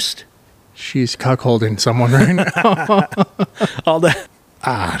pissed. She's cuckolding someone right now. All that.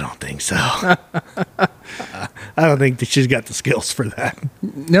 I don't think so. I don't think that she's got the skills for that.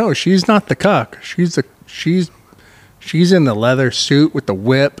 No, she's not the cuck. She's in the leather suit with the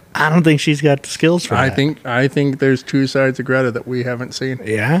whip. I don't think she's got the skills for that. I think there's two sides of Greta that we haven't seen.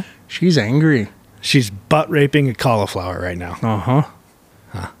 Yeah? She's angry. She's butt raping a cauliflower right now.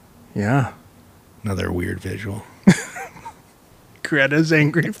 Huh. Yeah. Another weird visual. Greta's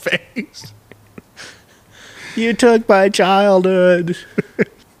angry face. You took my childhood.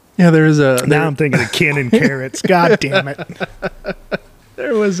 Yeah, there was a... Now I'm thinking of Ken and carrots. God damn it.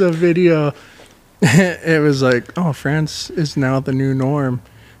 There was a video. It was like, oh, France is now the new norm.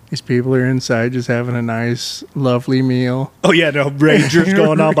 These people are inside just having a nice, lovely meal. Oh, yeah, no rangers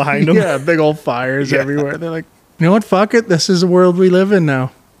going on behind them. Yeah, big old fires everywhere. They're like, you know what? Fuck it. This is the world we live in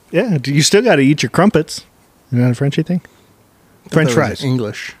now. Yeah, you still got to eat your crumpets. Isn't that a Frenchy thing? French fries.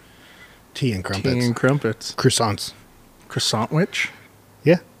 English. Tea and crumpets. Tea and crumpets. Croissants. Croissant witch?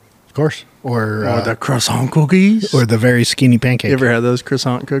 Yeah, of course. Or the croissant cookies? Or the very skinny pancake. You ever had those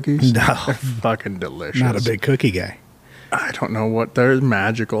croissant cookies? No. They're fucking delicious. Not a big cookie guy. I don't know what. They're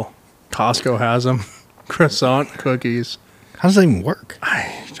magical. Costco has them. Croissant cookies. How does that even work?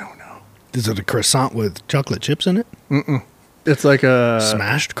 I don't know. Is it a croissant with chocolate chips in it? Mm-mm. It's like a...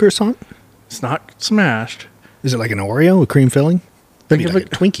 Smashed croissant? It's not smashed. Is it like an Oreo with cream filling? Think of like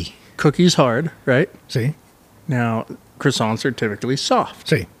it. a Twinkie. Cookies hard, right? See? Now, croissants are typically soft.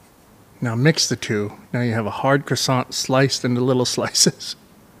 See? Now mix the two. Now you have a hard croissant sliced into little slices.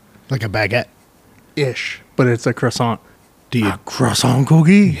 Like a baguette. Ish. But it's a croissant. Do you A croissant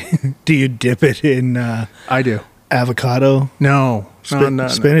cookie? do you dip it in I do. avocado? No.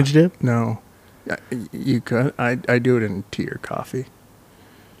 Spinach dip? No. You could. I do it in tea or coffee.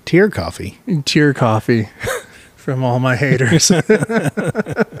 Tea or coffee? Tea or coffee. From all my haters.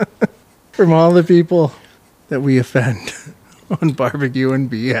 From all the people that we offend on barbecue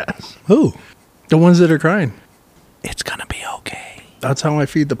and BS. Who? The ones that are crying. It's going to be okay. That's how I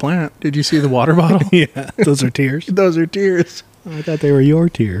feed the plant. Did you see the water bottle? Yeah. Those are tears? Those are tears. I thought they were your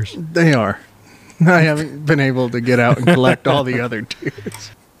tears. They are. I haven't been able to get out and collect all the other tears.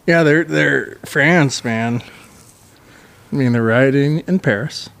 Yeah, they're France, man. I mean, they're rioting in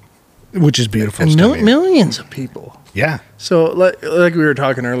Paris. Which is beautiful And stuff. millions of people. Yeah. So, like we were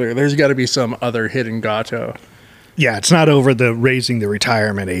talking earlier, there's got to be some other hidden gato. Yeah, it's not over the raising the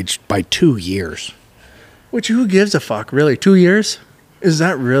retirement age by 2 years. Which, who gives a fuck, really? 2 years? Is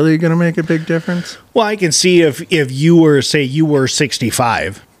that really going to make a big difference? Well, I can see if you were, say, you were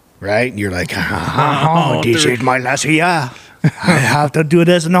 65, right? You're like, this is my last year. I have to do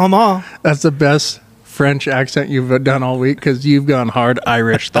this no more. That's the best French accent you've done all week because you've gone hard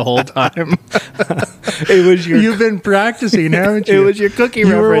Irish the whole time. It was your. You've been practicing, haven't you? It was your cookie You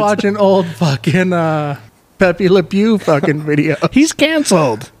reference. were watching old fucking Pepe Le Pew fucking video. He's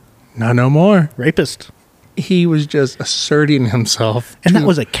canceled. No, no more. Rapist. He was just asserting himself. And that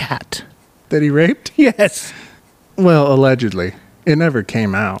was a cat. That he raped? Yes. Well, allegedly. It never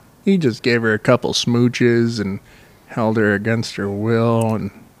came out. He just gave her a couple smooches and held her against her will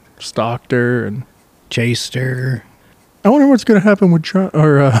and stalked her and chased her. I wonder what's going to happen with Trump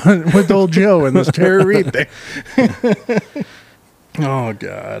or with old Joe and this Tara Reid thing. Oh,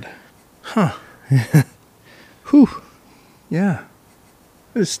 God. Huh. Whew. Yeah.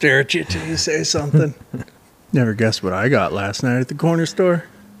 I just stare at you till you say something. Never guessed what I got last night at the corner store.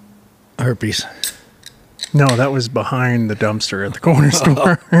 Herpes. No, that was behind the dumpster at the corner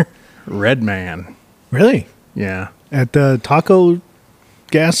store. Red Man. Really? Yeah. At the taco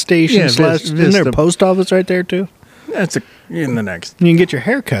gas station Yeah, isn't there a post office right there too? That's in the next. You can get your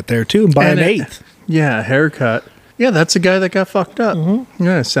hair cut there too and buy an eighth. Yeah, haircut. Yeah, that's the guy that got fucked up. Mm-hmm.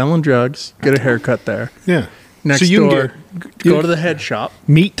 Yeah, selling drugs. Get a haircut there. Yeah. Next so you door, go to the head shop.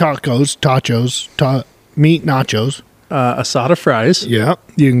 Meat tacos, meat nachos. Asada fries. Yeah.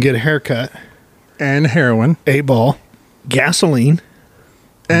 You can get a haircut. And heroin. 8-ball. Gasoline.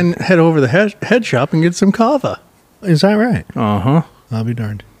 And head over to the head shop and get some kava. Is that right? Uh-huh. I'll be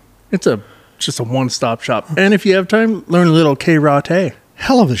darned. It's just a one-stop shop. And if you have time, learn a little karate.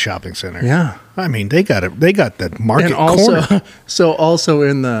 Hell of a shopping center. Yeah. I mean, they got the market and also, corner. So also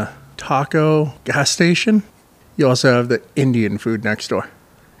in the taco gas station, you also have the Indian food next door.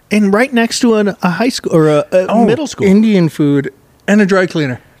 And right next to a high school or a middle school. Indian food and a dry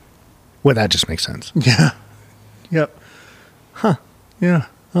cleaner. Well, that just makes sense. Yeah. Yep. Huh. Yeah.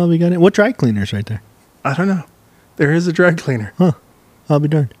 Oh, we got it. What dry cleaners right there? I don't know. There is a dry cleaner. Huh. I'll be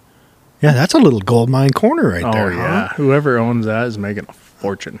darned. Yeah, that's a little gold mine corner right there. Oh, yeah. Huh? Whoever owns that is making a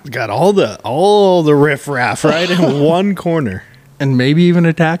fortune. Got all the riffraff right in one corner. And maybe even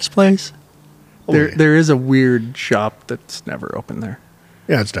a tax place. Oh, There is a weird shop that's never open there.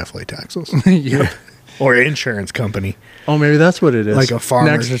 Yeah, it's definitely taxes. Yep. Or insurance company. Oh, maybe that's what it is. Like a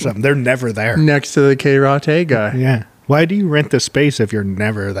farmer's or something. They're never there. Next to the karate guy. Yeah. Why do you rent the space if you're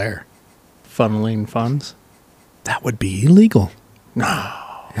never there? Funneling funds. That would be illegal. No.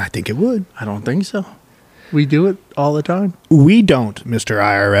 I think it would. I don't think so. We do it all the time. We don't, Mr.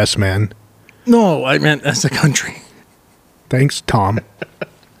 IRS man. No, I meant as a country. Thanks, Tom.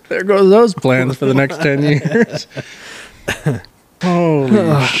 There goes those plans for the next 10 years.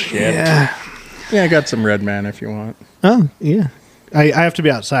 Holy shit. Yeah. Yeah, I got some Red Man if you want. Oh, yeah. I have to be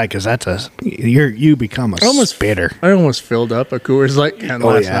outside because you become a spitter. I almost filled up a Coors Light can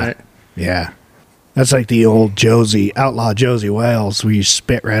last night. Yeah. That's like the old outlaw Josie Wales, where you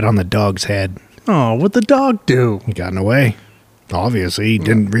spit right on the dog's head. Oh, what'd the dog do? He got in the way. Obviously, he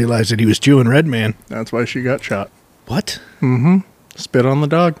didn't realize that he was chewing Red Man. That's why she got shot. What? Mm-hmm. Spit on the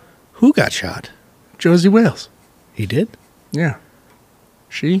dog. Who got shot? Josie Wales. He did? Yeah.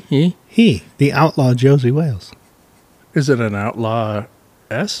 She? He? He. The outlaw Josie Wales. Is it an outlaw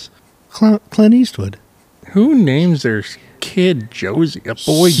S? Clint Eastwood. Who names their kid Josie? A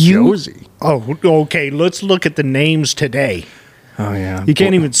boy Josie? Oh, okay. Let's look at the names today. Oh, yeah. You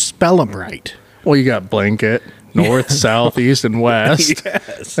can't even spell them right. Well, you got blanket, north, south, east, and west.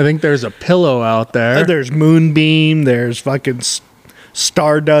 Yes. I think there's a pillow out there. There's Moonbeam. There's fucking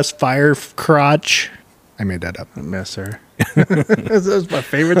Stardust Fire Crotch. I made that up. I miss her. That's my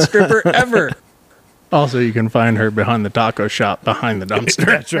favorite stripper ever. Also, you can find her behind the taco shop behind the dumpster.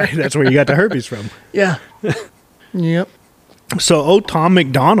 That's right. That's where you got the herpes from. Yeah. Yep. So, Tom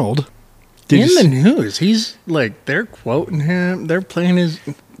McDonald. In the news, he's like, they're quoting him. They're playing his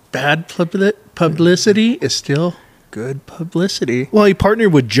bad publicity is still good publicity. Well, he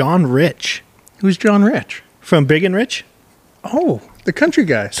partnered with John Rich. Who's John Rich? From Big and Rich? Oh, the country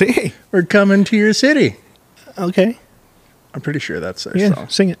guy. See? We're coming to your city. Okay. I'm pretty sure that's their Yeah, song.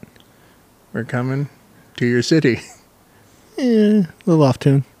 sing it. We're coming to your city. A little off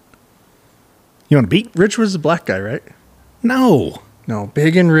tune. You want a beat? Rich was the black guy, right? No. No,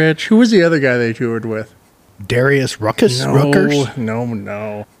 Big and Rich. Who was the other guy they toured with? Darius Ruckus? No, Ruckers?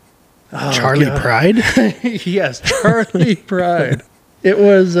 no. Oh, Charlie God. Pride? Yes, Charlie Pride. It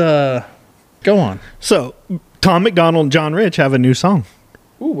was, go on. So, Tom McDonald and John Rich have a new song.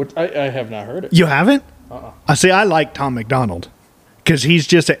 Ooh, I have not heard it. You haven't? Uh-uh. I see, I like Tom McDonald. Because he's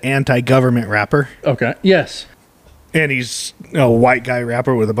just an anti-government rapper. Okay, yes. And he's a white guy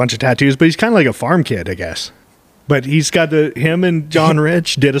rapper with a bunch of tattoos, but he's kind of like a farm kid, I guess. But he's got him and John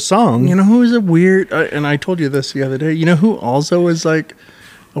Rich did a song. You know who is a weird, and I told you this the other day, you know who also is like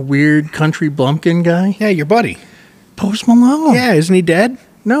a weird country bumpkin guy? Yeah, your buddy. Post Malone. Yeah, isn't he dead?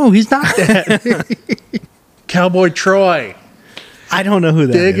 No, he's not dead. Cowboy Troy. I don't know who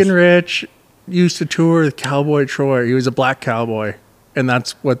that is. Big and Rich used to tour with Cowboy Troy. He was a black cowboy. And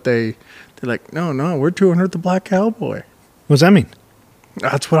that's what they're like, no, we're touring with the black cowboy. What does that mean?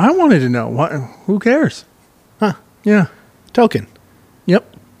 That's what I wanted to know. What? Who cares? Huh. Yeah. Token.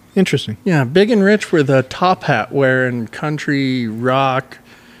 Yep. Interesting. Yeah, Big and Rich were the top hat wearing country, rock,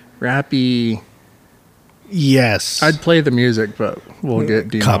 rappy. Yes. I'd play the music, but we'll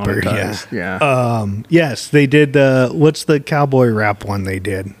get Copper, demonetized. Yeah. Yes, they did what's the cowboy rap one they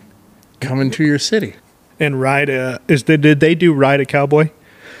did? Coming to your city. And did they do Ride a Cowboy?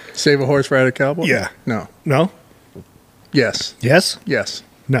 Save a horse, ride a cowboy? Yeah. No. No? Yes. Yes? Yes.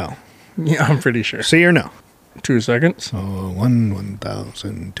 No. Yeah, I'm pretty sure. See or no? 2 seconds. Oh,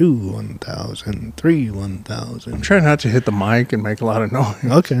 1,000, 2, 1,000, 3, 1,000. Try not to hit the mic and make a lot of noise.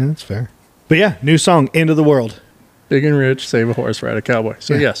 Okay, that's fair. But yeah, new song, End of the World. Big and Rich, Save a Horse, Ride a Cowboy.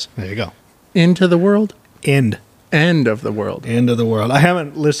 So yes. There you go. Into the world? End of the world. of the world. I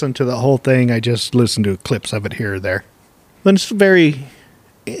haven't listened to the whole thing. I just listened to clips of it here or there. But it's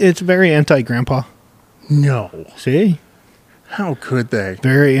very anti-grandpa. No. See? How could they?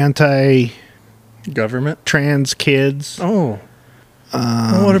 Very anti-trans Government? kids. Oh.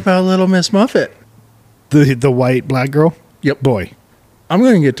 Well, what about Little Miss Muffet? The white black girl? Yep. Boy. I'm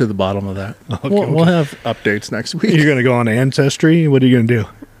going to get to the bottom of that. Okay, We'll have updates next week. You're going to go on Ancestry? What are you going to do?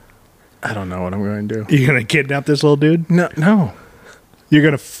 I don't know what I'm going to do. You're going to kidnap this little dude? No. You're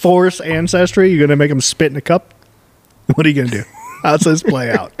going to force Ancestry? You're going to make him spit in a cup? What are you going to do? How's this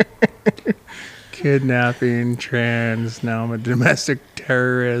play out? Kidnapping, trans, now I'm a domestic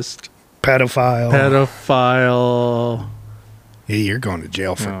terrorist, Pedophile. Yeah, you're going to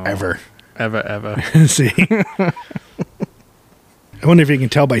jail forever. Ever. See? I wonder if you can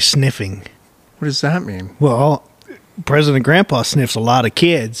tell by sniffing. What does that mean? Well, President Grandpa sniffs a lot of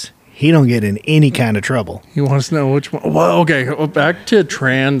kids. He don't get in any kind of trouble. He wants to know which one. Well, okay, back to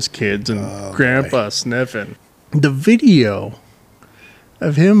trans kids and Grandpa sniffing. The video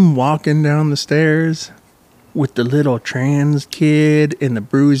of him walking down the stairs with the little trans kid and the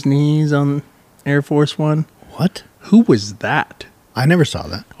bruised knees on Air Force One. What? Who was that? I never saw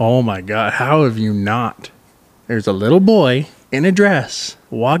that. Oh my God, how have you not? There's a little boy in a dress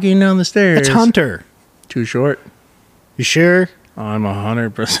walking down the stairs. It's Hunter. Too short. You sure? I'm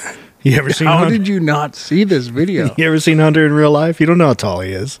 100%. You ever seen How Hunter? did you not see this video? You ever seen Hunter in real life? You don't know how tall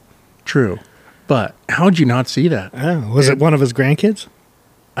he is. True. But how'd you not see that? Oh, was it one of his grandkids?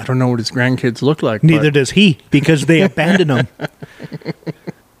 I don't know what his grandkids look like. Neither does he, because they abandoned him.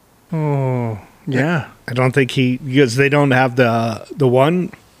 Oh, yeah. I don't think because they don't have the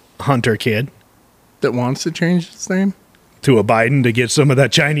one Hunter kid That wants to change its name? to a Biden to get some of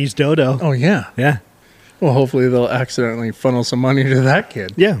that Chinese dodo. Oh, yeah. Yeah. Well, hopefully they'll accidentally funnel some money to that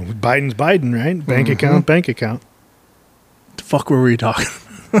kid. Yeah, Biden's Biden, right? Bank account. The fuck were we talking?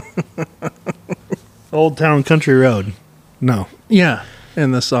 Old Town Country Road. No. Yeah.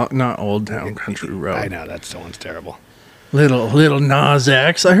 And the song, not Old Town Country Road. I know, that one's terrible. Little Nas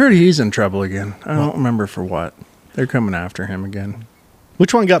X. I heard he's in trouble again. I don't remember for what. They're coming after him again.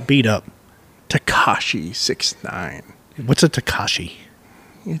 Which one got beat up? Tekashi 6ix9ine. What's a Takashi?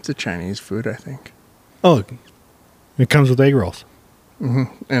 It's a Chinese food, I think. Oh, it comes with egg rolls. And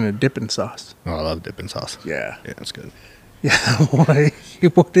a dipping sauce. Oh, I love dipping sauce. Yeah. Yeah, that's good. Yeah.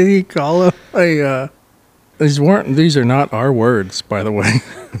 What did he call him? These are not our words, by the way.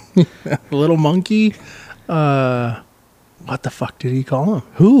 Little monkey. What the fuck did he call him?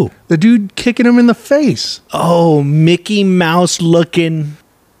 Who? The dude kicking him in the face. Oh, Mickey Mouse looking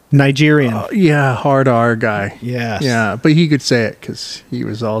Nigerian. Yeah, hard R guy. Yes. Yeah, but he could say it because he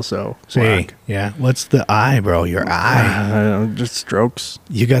was also black. Yeah. What's the eye, bro? Your eye. Just strokes.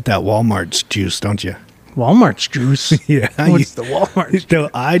 You got that Walmart's juice, don't you? Walmart's juice. Yeah. What's the Walmart? The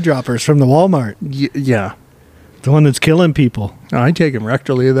eye droppers from the Walmart. Yeah. The one that's killing people. Oh, I take him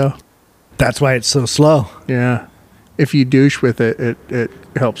rectally, though. That's why it's so slow. Yeah. If you douche with it, it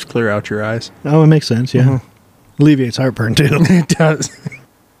helps clear out your eyes. Oh, it makes sense, yeah. Alleviates heartburn, too. It does.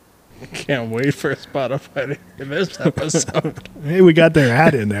 Can't wait for Spotify to hear this episode. Hey, we got their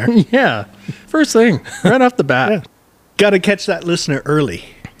ad in there. Yeah. First thing, right off the bat. Yeah. Got to catch that listener early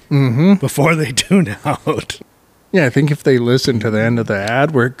before they tune out. Yeah, I think if they listen to the end of the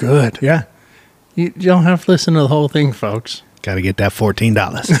ad, we're good. Yeah. You don't have to listen to the whole thing, folks. Got to get that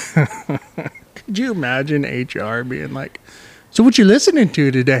 $14. Could you imagine HR being like, so what you listening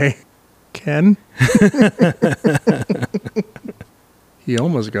to today, Ken? He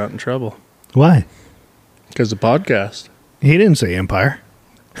almost got in trouble. Why? Because of podcast. He didn't say Empire.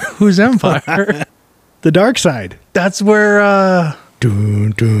 Who's Empire? The Dark Side. That's where,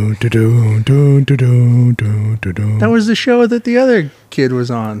 Dun, dun, dun, dun, dun, dun, dun, dun, dun. that was the show that the other kid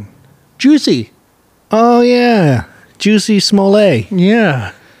was on. Juicy. Oh, yeah. Juicy Smollett.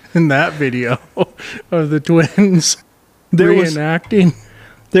 Yeah. In that video of the twins reenacting.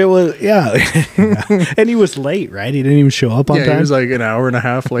 There was, yeah. And he was late, right? He didn't even show up on time? He was like an hour and a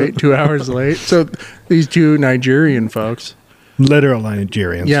half late, 2 hours late. So these two Nigerian folks. Literal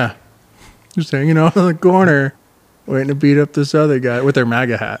Nigerians. Yeah. Just hanging out in the corner, waiting to beat up this other guy with their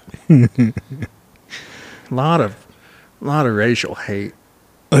MAGA hat. A lot of racial hate.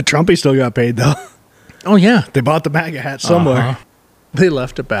 Trumpy still got paid, though. Oh, yeah. They bought the bag of hats somewhere. They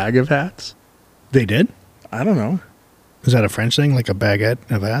left a bag of hats. They did? I don't know. Is that a French thing? Like a baguette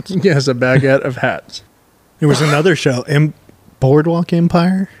of hats? Yes, a baguette of hats. There was another show, Boardwalk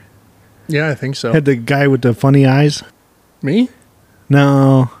Empire. Yeah, I think so. Had the guy with the funny eyes. Me?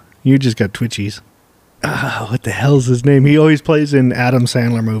 No, you just got twitchies. What the hell's his name? He always plays in Adam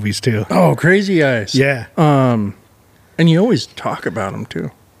Sandler movies, too. Oh, Crazy Eyes. Yeah. And you always talk about him, too.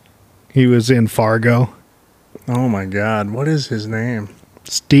 He was in Fargo. Oh, my God. What is his name?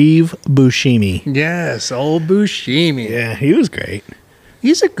 Steve Buscemi. Yes, old Buscemi. Yeah, he was great.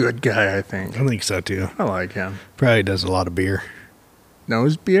 He's a good guy, I think. I think so, too. I like him. Probably does a lot of beer.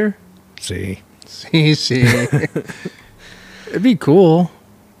 Nose beer? See. It'd be cool,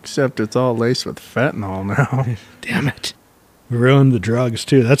 except it's all laced with fentanyl now. Damn it. Ruined the drugs,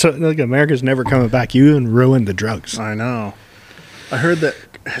 too. That's like America's never coming back. You and ruined the drugs. I know. I heard that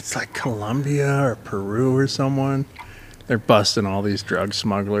it's like Colombia or Peru or someone. They're busting all these drug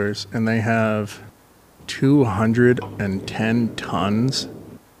smugglers, and they have 210 tons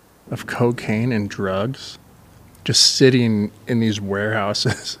of cocaine and drugs just sitting in these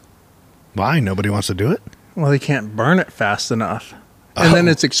warehouses. Why? Nobody wants to do it? Well, they can't burn it fast enough. And then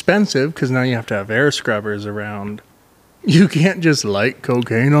it's expensive because now you have to have air scrubbers around. You can't just light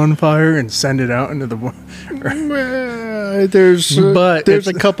cocaine on fire and send it out into the... There's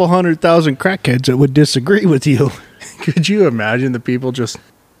a couple 100,000 crackheads that would disagree with you. Could you imagine the people just...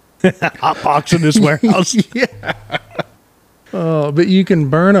 hotbox in this warehouse? Yeah. Oh, but you can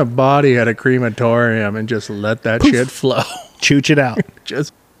burn a body at a crematorium and just let that shit flow. Chooch it out.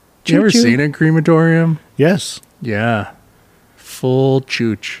 You ever seen a crematorium? Yes. Yeah. Full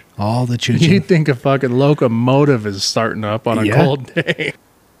chooch. All the chooching. You'd think a fucking locomotive is starting up on a cold day.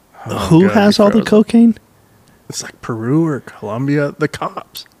 Who has all the cocaine? It's like Peru or Colombia. The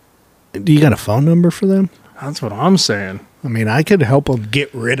cops. Do you got a phone number for them? That's what I'm saying. I mean, I could help them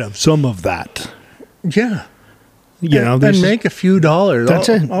get rid of some of that. Yeah. And make a few dollars. That's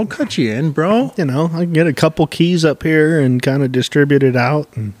it. I'll cut you in, bro. I can get a couple keys up here and kind of distribute it out.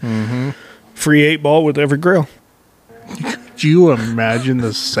 And free 8-ball with every grill. Do you imagine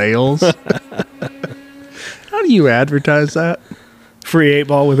the sales? How do you advertise that? Free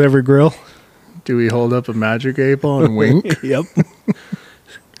 8-ball with every grill. Do we hold up a magic 8-ball and wink? Yep.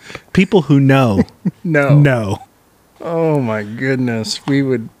 People who know. No. Oh my goodness.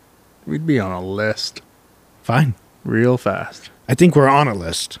 We'd be on a list. Fine. Real fast. I think we're on a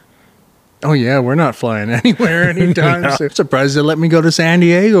list. Oh yeah, we're not flying anywhere anytime soon. Surprised they let me go to San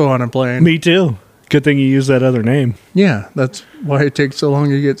Diego on a plane. Me too. Good thing you used that other name. Yeah, that's why it takes so long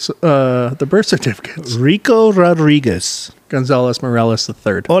to get the birth certificates. Rico Rodriguez. Gonzalez Morales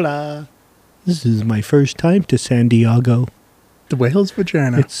III. Hola. This is my first time to San Diego. The whale's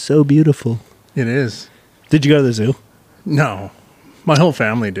vagina. It's so beautiful. It is. Did you go to the zoo? No. My whole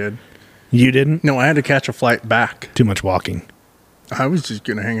family did. You didn't? No, I had to catch a flight back. Too much walking. I was just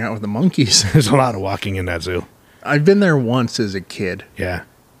going to hang out with the monkeys. There's a lot of walking in that zoo. I've been there once as a kid. Yeah.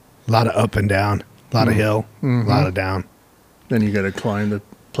 A lot of up and down. A lot of hill. A lot of down. Then you got to climb the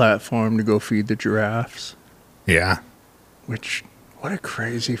platform to go feed the giraffes. Yeah. Which, what a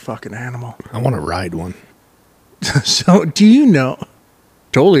crazy fucking animal. I want to ride one. So, do you know...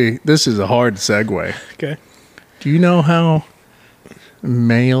 Totally, this is a hard segue. Okay. Do you know how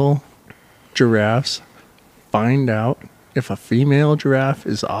male giraffes find out if a female giraffe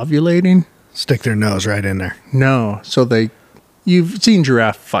is ovulating? Stick their nose right in there. No. So you've seen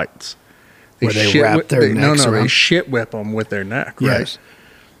giraffe fights. Where they wrap their necks around? They shit whip them with their neck, right? Yes.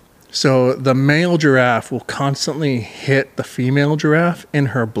 So the male giraffe will constantly hit the female giraffe in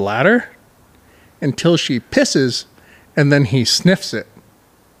her bladder until she pisses, and then he sniffs it.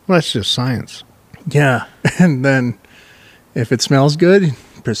 Well, that's just science. Yeah. And then if it smells good,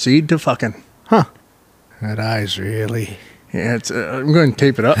 proceed to fucking. Huh. That eye's really... Yeah, I'm going to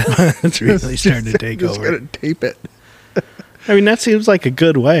tape it up. It's really starting to take over. Just going to tape it. I mean, that seems like a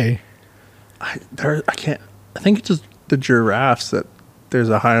good way. I think it's just the giraffes that there's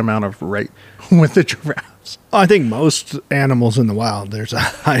a high amount of rape with the giraffes. I think most animals in the wild, there's a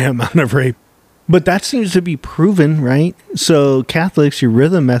high amount of rape. But that seems to be proven, right? So Catholics, your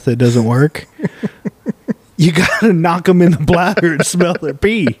rhythm method doesn't work. You got to knock them in the bladder and smell their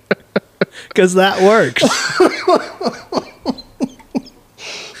pee. Because that works.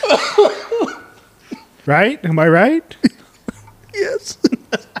 Right? Am I right? Yes.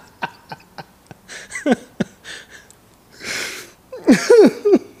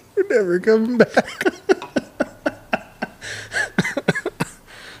 We're never coming back.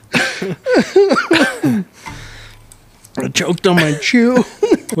 I choked on my chew.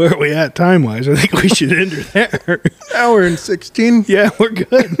 Where are we at time-wise? I think we should end her there. Hour and 16. Yeah, we're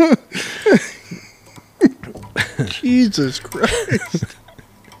good. Jesus Christ.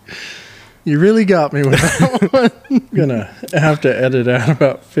 You really got me with that one. I'm going to have to edit out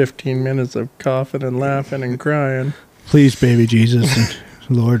about 15 minutes of coughing and laughing and crying. Please, baby Jesus,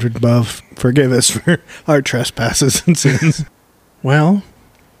 and Lord above, forgive us for our trespasses and sins. Well,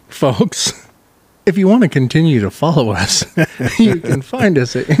 folks, if you want to continue to follow us, you can find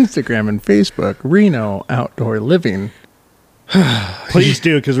us at Instagram and Facebook, Reno Outdoor Living. Please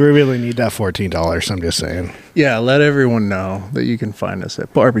do, because we really need that $14. I'm just saying. Yeah, let everyone know that you can find us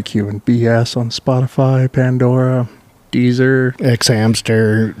at Barbecue and BS on Spotify, Pandora, Deezer,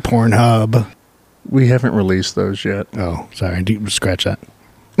 X-Hamster, Pornhub. We haven't released those yet. Oh, sorry. Scratch that.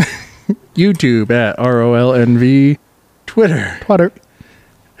 YouTube at ROLNV. Twitter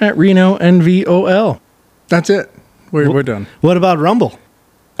at RenoNVOL. That's it. We're done. What about Rumble?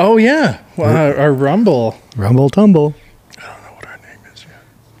 Oh, yeah. Well, our Rumble. Rumble Tumble. I don't know what our name is yet.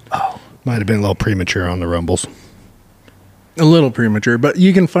 Oh, might have been a little premature on the Rumbles. A little premature, but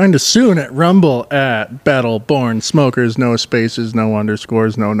you can find us soon at Rumble at Battleborn Smokers. No spaces, no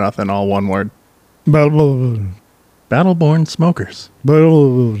underscores, no nothing. All one word. Battleborn Smokers.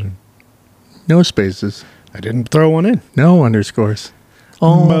 No spaces. I didn't throw one in. No underscores.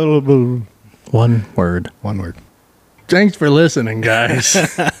 All one word. One word. Thanks for listening, guys.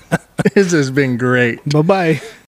 This has been great. Bye-bye.